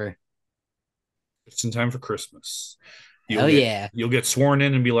December. It's in time for Christmas. Hell yeah. You'll get sworn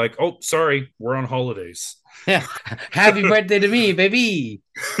in and be like, "Oh, sorry, we're on holidays." Happy birthday to me, baby.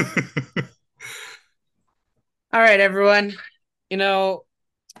 All right, everyone.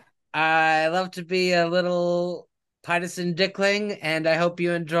 I love to be a little partisan dickling, and I hope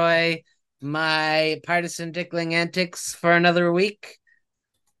you enjoy my partisan dickling antics for another week.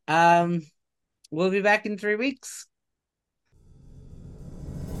 We'll be back in 3 weeks.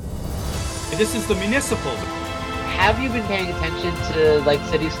 This is the municipal. Have you been paying attention to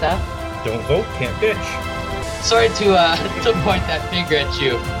city stuff? Don't vote, can't bitch. Sorry to to point that finger at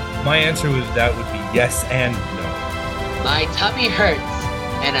you. My answer would be yes and no. My tummy hurts,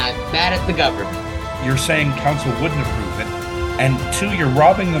 and I'm mad at the government. You're saying council wouldn't approve it, and 2, you're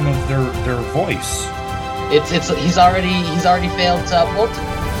robbing them of their voice. He's already failed to uphold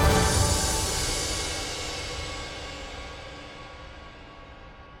it.